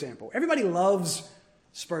Spurgeon, for example. Everybody loves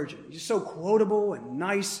Spurgeon. He's so quotable and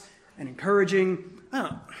nice and encouraging.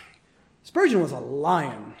 Spurgeon was a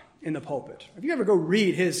lion in the pulpit. If you ever go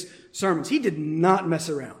read his sermons, he did not mess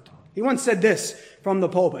around. He once said this from the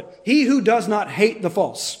pulpit: "He who does not hate the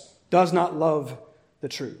false does not love the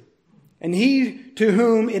true. And he to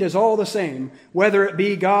whom it is all the same, whether it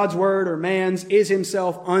be God's word or man's, is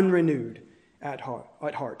himself unrenewed at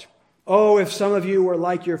heart. Oh, if some of you were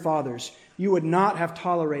like your fathers, you would not have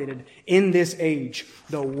tolerated in this age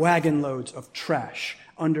the wagon loads of trash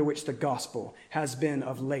under which the gospel has been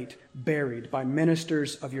of late buried by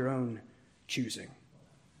ministers of your own choosing."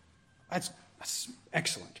 That's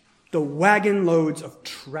excellent. The wagon loads of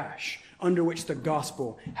trash under which the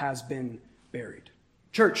gospel has been buried.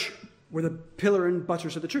 Church, we're the pillar and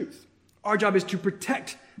buttress of the truth. Our job is to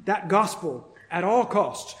protect that gospel at all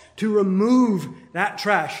costs, to remove that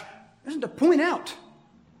trash, to point out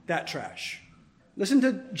that trash. Listen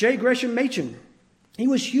to J. Gresham Machen. He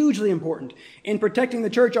was hugely important in protecting the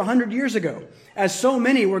church 100 years ago, as so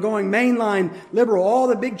many were going mainline liberal. All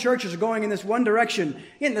the big churches are going in this one direction.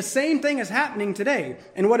 Again, the same thing is happening today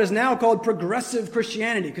in what is now called progressive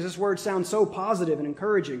Christianity, because this word sounds so positive and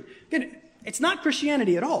encouraging. Again, it's not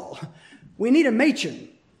Christianity at all. We need a Machen.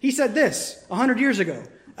 He said this 100 years ago: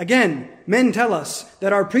 "Again, men tell us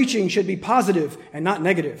that our preaching should be positive and not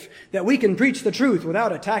negative, that we can preach the truth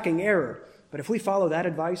without attacking error. But if we follow that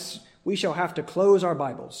advice, we shall have to close our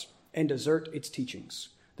Bibles and desert its teachings.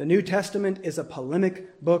 The New Testament is a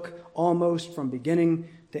polemic book almost from beginning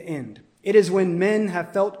to end. It is when men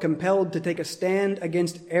have felt compelled to take a stand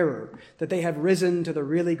against error that they have risen to the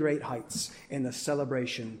really great heights in the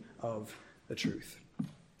celebration of the truth."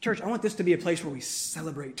 Church, I want this to be a place where we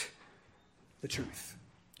celebrate the truth.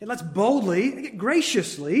 And let's boldly,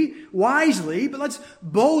 graciously, wisely, but let's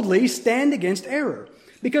boldly stand against error.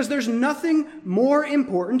 Because there's nothing more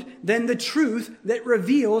important than the truth that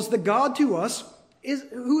reveals the God to us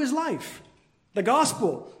who is life. The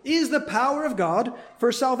gospel is the power of God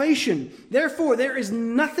for salvation. Therefore, there is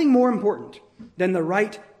nothing more important than the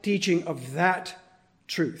right teaching of that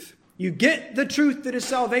truth. You get the truth that is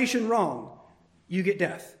salvation wrong, you get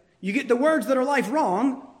death. You get the words that are life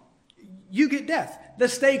wrong, you get death. The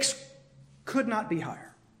stakes could not be higher.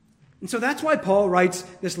 And so that's why Paul writes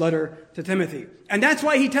this letter to Timothy. And that's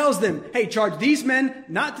why he tells them, hey, charge these men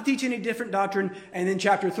not to teach any different doctrine. And then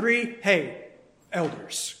chapter 3, hey,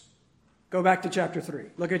 elders. Go back to chapter 3.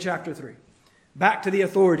 Look at chapter 3. Back to the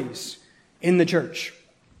authorities in the church.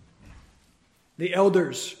 The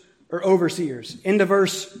elders or overseers. Into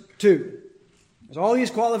verse 2. There's all these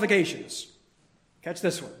qualifications. Catch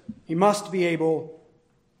this one. He must be able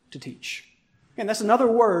to teach. And that's another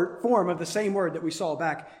form of the same word that we saw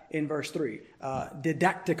back in verse 3.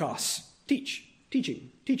 Didaktikos,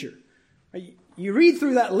 teaching, teacher. You read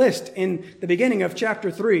through that list in the beginning of chapter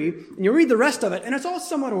 3, and you read the rest of it, and it's all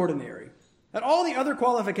somewhat ordinary. That all the other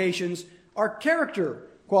qualifications are character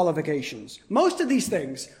qualifications. Most of these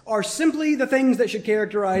things are simply the things that should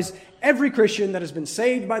characterize every Christian that has been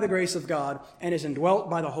saved by the grace of God and is indwelt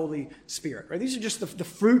by the Holy Spirit. Right? These are just the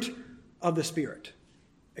fruit of the Spirit.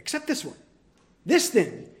 Except this one. This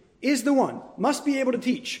then is the one, must be able to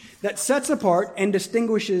teach, that sets apart and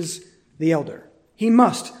distinguishes the elder. He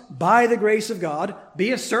must, by the grace of God,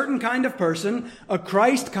 be a certain kind of person, a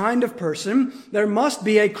Christ kind of person. There must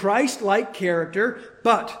be a Christ-like character,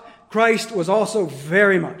 but Christ was also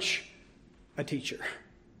very much a teacher.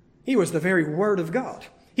 He was the very Word of God.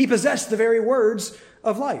 He possessed the very words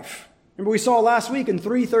of life. Remember we saw last week in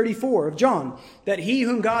 3:34 of John that he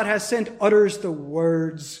whom God has sent utters the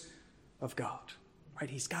words of God. Right?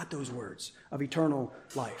 He's got those words of eternal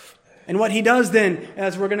life. And what he does then,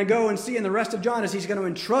 as we're going to go and see in the rest of John, is he's going to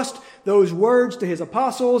entrust those words to his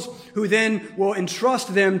apostles, who then will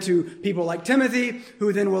entrust them to people like Timothy,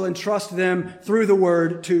 who then will entrust them through the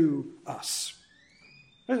word to us.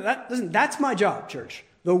 That's my job, church.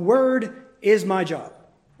 The word is my job.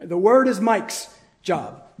 The word is Mike's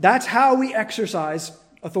job. That's how we exercise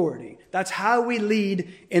authority. That's how we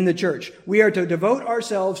lead in the church. We are to devote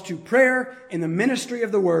ourselves to prayer and the ministry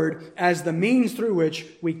of the word as the means through which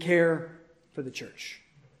we care for the church.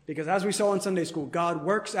 Because as we saw in Sunday school, God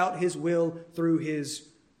works out his will through his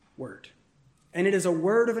word. And it is a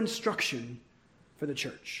word of instruction for the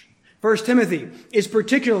church. 1 Timothy is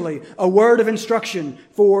particularly a word of instruction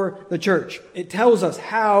for the church. It tells us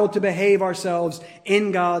how to behave ourselves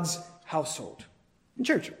in God's household. In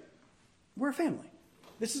church, we're a family.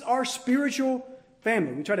 This is our spiritual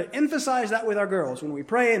family. We try to emphasize that with our girls. When we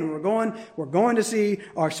pray and we're going to see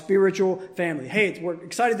our spiritual family. Hey, we're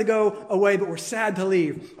excited to go away, but we're sad to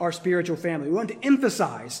leave our spiritual family. We want to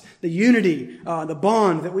emphasize the unity, the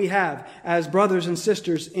bond that we have as brothers and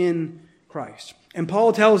sisters in Christ. And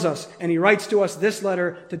Paul tells us, and he writes to us this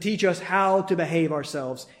letter to teach us how to behave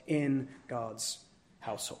ourselves in God's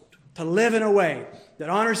household. To live in a way that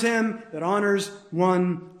honors him, that honors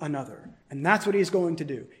one another. And that's what he's going to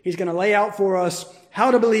do. He's going to lay out for us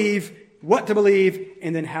how to believe, what to believe,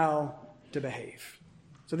 and then how to behave.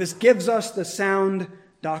 So this gives us the sound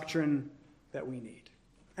doctrine that we need.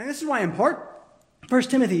 And this is why, in part, 1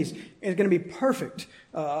 Timothy is going to be perfect,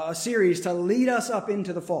 a series to lead us up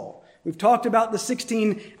into the fall. We've talked about the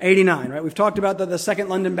 1689, right? We've talked about the Second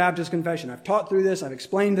London Baptist Confession. I've taught through this. I've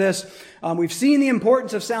explained this. We've seen the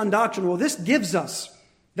importance of sound doctrine. Well, this gives us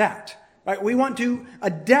that. Right? We want to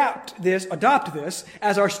adopt this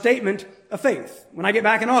as our statement of faith. When I get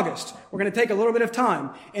back in August, we're going to take a little bit of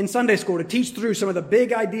time in Sunday school to teach through some of the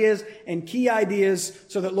big ideas and key ideas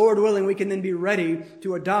so that, Lord willing, we can then be ready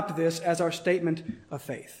to adopt this as our statement of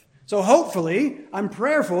faith. So hopefully, I'm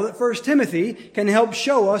prayerful that 1 Timothy can help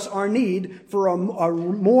show us our need for a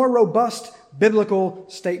more robust biblical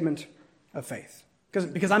statement of faith.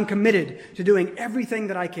 Because I'm committed to doing everything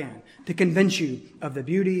that I can to convince you of the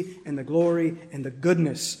beauty and the glory and the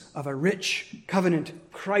goodness of a rich, covenant,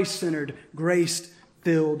 Christ-centered,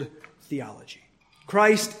 grace-filled theology.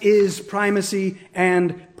 Christ is primacy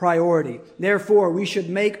and priority. Therefore, we should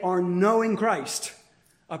make our knowing Christ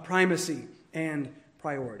a primacy and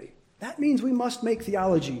priority. That means we must make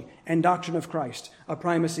theology and doctrine of Christ a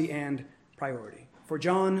primacy and priority. For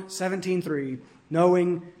John 17:3,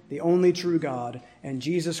 knowing the only true God and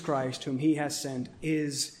Jesus Christ, whom he has sent,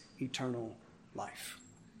 is eternal life.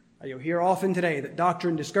 Now, you'll hear often today that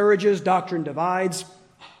doctrine discourages, doctrine divides.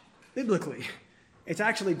 Biblically, it's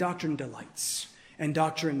actually doctrine delights and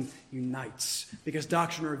doctrine unites, because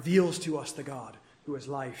doctrine reveals to us the God who is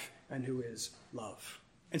life and who is love.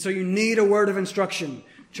 And so you need a word of instruction,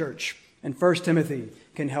 church, and 1 Timothy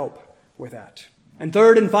can help with that. And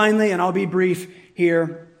third and finally, and I'll be brief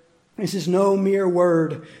here, this is no mere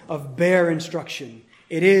word of bare instruction.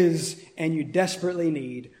 It is, and you desperately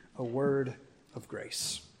need, a word of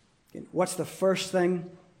grace. What's the first thing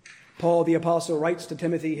Paul the Apostle writes to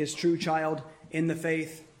Timothy, his true child in the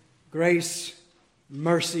faith? Grace,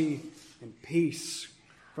 mercy, and peace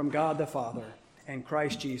from God the Father and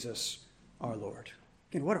Christ Jesus our Lord.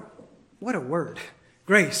 Again, what a word.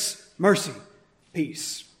 Grace, mercy,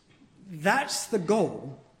 peace. That's the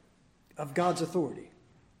goal of God's authority.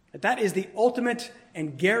 That is the ultimate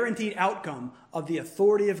and guaranteed outcome of the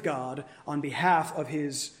authority of God on behalf of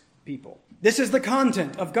his people. This is the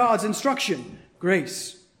content of God's instruction.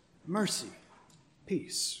 Grace, mercy,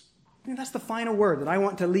 peace. And that's the final word that I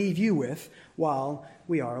want to leave you with while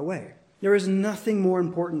we are away. There is nothing more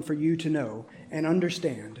important for you to know and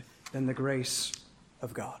understand than the grace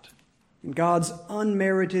of God and God's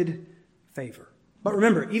unmerited favor. But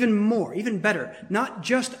remember, even more, even better, not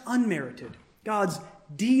just unmerited, God's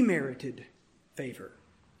demerited favor.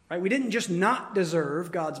 Right? We didn't just not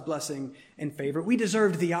deserve God's blessing and favor. We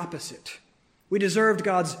deserved the opposite. We deserved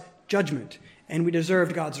God's judgment, and we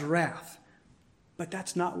deserved God's wrath. But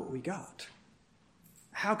that's not what we got.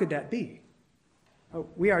 How could that be? Oh,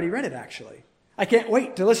 we already read it, actually. I can't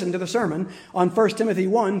wait to listen to the sermon on 1 Timothy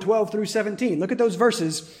 1, 12 through 17. Look at those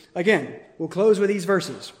verses again. We'll close with these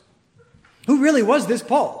verses. Who really was this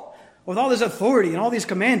Paul? With all this authority and all these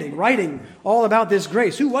commanding, writing all about this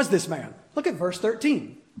grace. Who was this man? Look at verse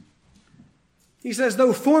 13. He says,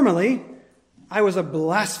 though formerly I was a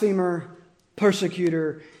blasphemer,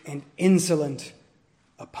 persecutor, and insolent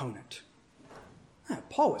opponent.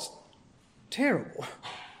 Paul was terrible.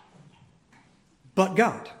 But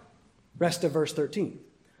God, rest of verse 13.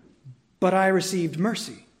 But I received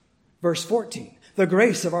mercy. Verse 14. The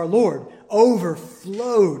grace of our Lord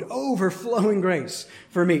overflowing grace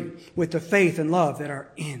for me with the faith and love that are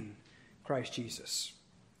in Christ Jesus.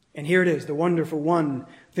 And here it is, the wonderful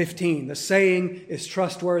 1:15. The saying is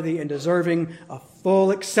trustworthy and deserving of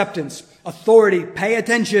full acceptance. Authority, pay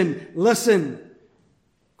attention, listen.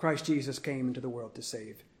 Christ Jesus came into the world to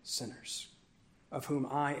save sinners, of whom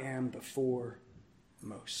I am the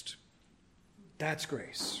foremost. That's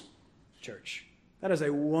grace, church. That is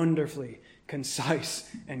a wonderfully concise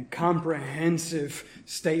and comprehensive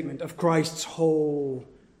statement of Christ's whole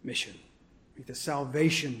mission. The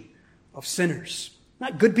salvation of sinners.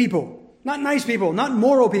 Not good people, not nice people, not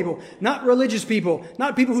moral people, not religious people,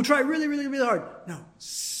 not people who try really, really, really hard. No,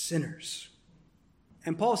 sinners.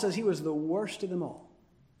 And Paul says he was the worst of them all.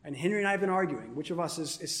 And Henry and I have been arguing which of us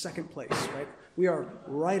is second place, right? We are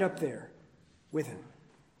right up there with him.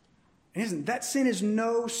 And that sin is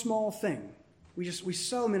no small thing. We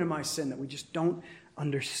so minimize sin that we just don't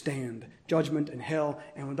understand judgment and hell,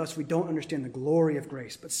 and thus we don't understand the glory of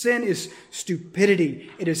grace. But sin is stupidity.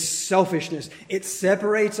 It is selfishness. It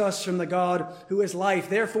separates us from the God who is life.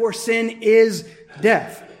 Therefore, sin is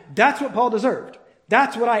death. That's what Paul deserved.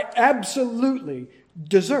 That's what I absolutely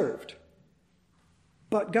deserved.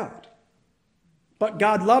 But God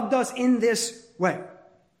loved us in this way,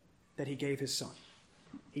 that he gave his son.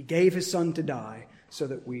 He gave his son to die so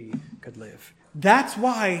that we could live. That's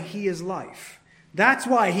why he is life. That's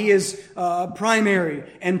why he is primary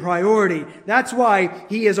and priority. That's why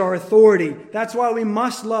he is our authority. That's why we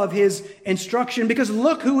must love his instruction, because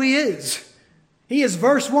look who he is. He is,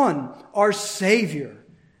 verse 1, our Savior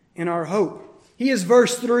and our hope. He is,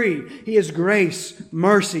 verse 3, he is grace,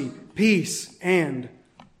 mercy, peace, and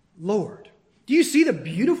Lord. Do you see the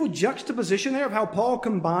beautiful juxtaposition there of how Paul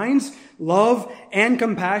combines love and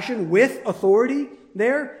compassion with authority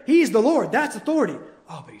there? He's the Lord. That's authority.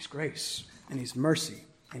 Oh, but he's grace, and he's mercy,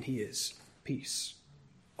 and he is peace.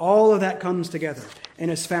 All of that comes together and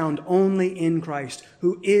is found only in Christ,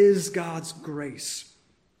 who is God's grace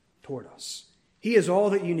toward us. He is all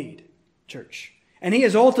that you need, church. And he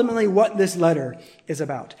is ultimately what this letter is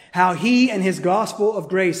about. How he and his gospel of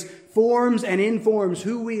grace forms and informs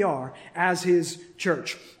who we are as his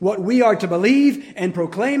church. What we are to believe and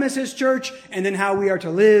proclaim as his church, and then how we are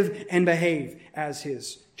to live and behave as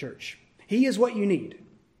his church. He is what you need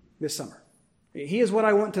this summer. He is what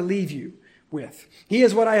I want to leave you with. He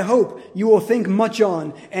is what I hope you will think much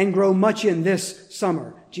on and grow much in this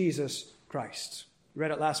summer. Jesus Christ. We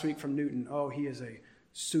read it last week from Newton. Oh, he is a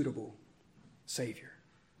suitable Savior.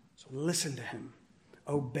 So listen to him.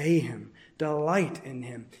 Obey him. Delight in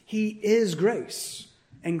him. He is grace.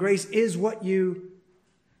 And grace is what you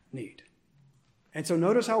need. And so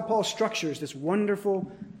notice how Paul structures this wonderful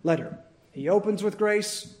letter. He opens with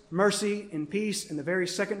grace, mercy, and peace in the very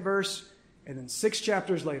second verse. And then 6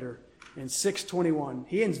 chapters later, in 6:21,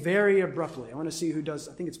 he ends very abruptly. I want to see who does,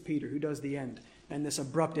 I think it's Peter, who does the end. And this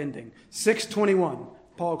abrupt ending. 6:21,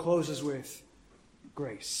 Paul closes with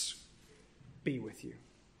grace be with you.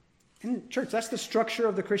 And church, that's the structure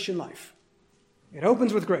of the Christian life. It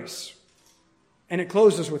opens with grace, and it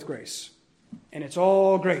closes with grace, and it's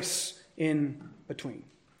all grace in between.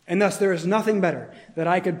 And thus there is nothing better that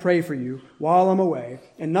I could pray for you while I'm away,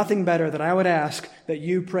 and nothing better that I would ask that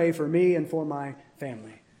you pray for me and for my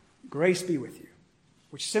family. Grace be with you,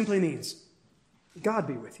 which simply means God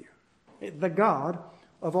be with you. The God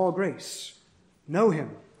of all grace. Know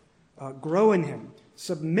him, grow in him,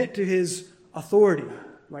 submit to his authority,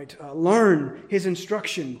 right? Learn his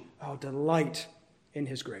instruction. Delight in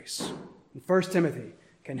his grace. And 1 Timothy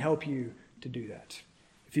can help you to do that.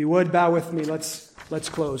 If you would, bow with me. Let's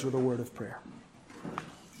close with a word of prayer.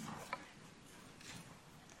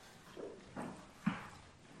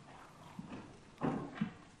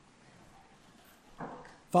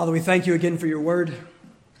 Father, we thank you again for your word.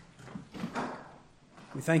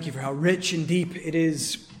 We thank you for how rich and deep it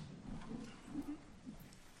is.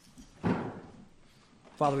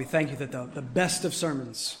 Father, we thank you that the best of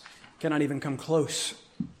sermons cannot even come close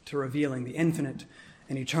to revealing the infinite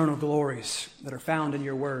and eternal glories that are found in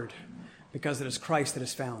your word, because it is Christ that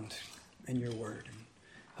is found in your word.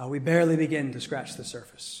 We barely begin to scratch the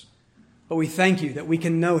surface. But we thank you that we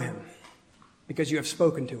can know him because you have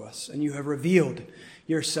spoken to us and you have revealed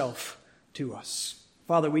yourself to us.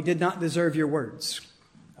 Father, we did not deserve your words.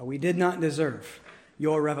 We did not deserve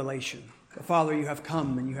your revelation. But Father, you have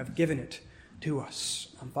come and you have given it to us.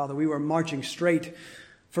 And Father, we were marching straight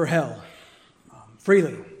for hell,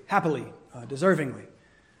 freely, happily, deservingly.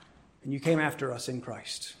 And you came after us in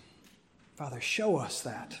Christ. Father, show us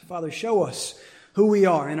that. Father, show us who we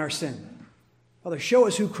are in our sin. Father, show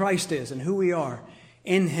us who Christ is and who we are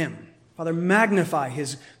in him. Father, magnify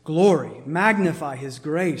his glory, magnify his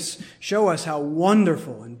grace. Show us how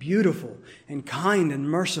wonderful and beautiful and kind and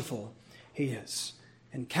merciful he is.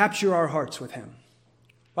 And capture our hearts with him.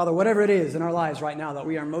 Father, whatever it is in our lives right now that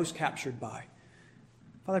we are most captured by,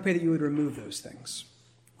 Father, I pray that you would remove those things.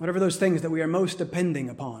 Whatever those things that we are most depending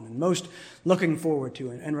upon and most looking forward to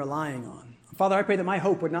and relying on. Father, I pray that my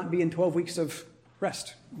hope would not be in 12 weeks of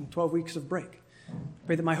rest, in 12 weeks of break. I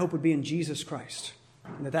pray that my hope would be in Jesus Christ,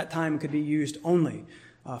 and that time could be used only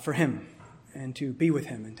for him, and to be with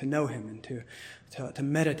him, and to know him, and to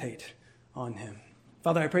meditate on him.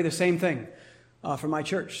 Father, I pray the same thing for my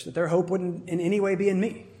church, that their hope wouldn't in any way be in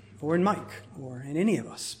me, or in Mike, or in any of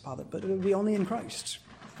us, Father, but it would be only in Christ.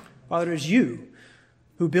 Father, it is you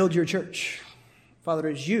who build your church. Father,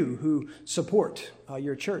 it is you who support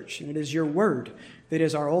your church, and it is your word that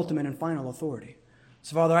is our ultimate and final authority.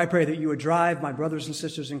 So, Father, I pray that you would drive my brothers and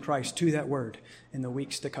sisters in Christ to that word in the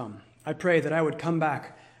weeks to come. I pray that I would come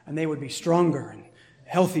back and they would be stronger and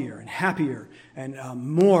healthier and happier and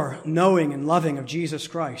more knowing and loving of Jesus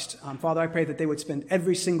Christ. Father, I pray that they would spend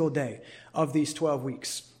every single day of these 12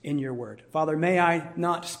 weeks in your word. Father, may I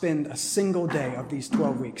not spend a single day of these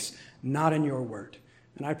 12 weeks not in your word.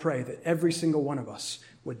 And I pray that every single one of us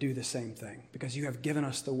would do the same thing, because you have given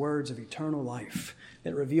us the words of eternal life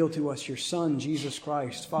that reveal to us your Son, Jesus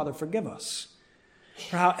Christ. Father, forgive us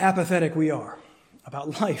for how apathetic we are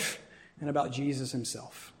about life and about Jesus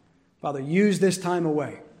himself. Father, use this time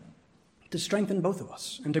away to strengthen both of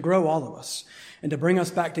us and to grow all of us and to bring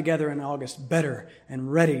us back together in August better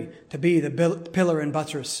and ready to be the pillar and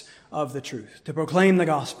buttress of the truth, to proclaim the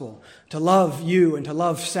gospel, to love you and to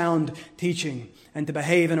love sound teaching, and to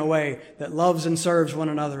behave in a way that loves and serves one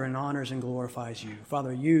another and honors and glorifies you.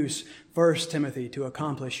 Father, use 1 Timothy to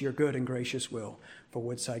accomplish your good and gracious will for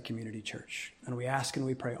Woodside Community Church. And we ask and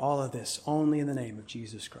we pray all of this only in the name of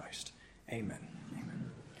Jesus Christ. Amen.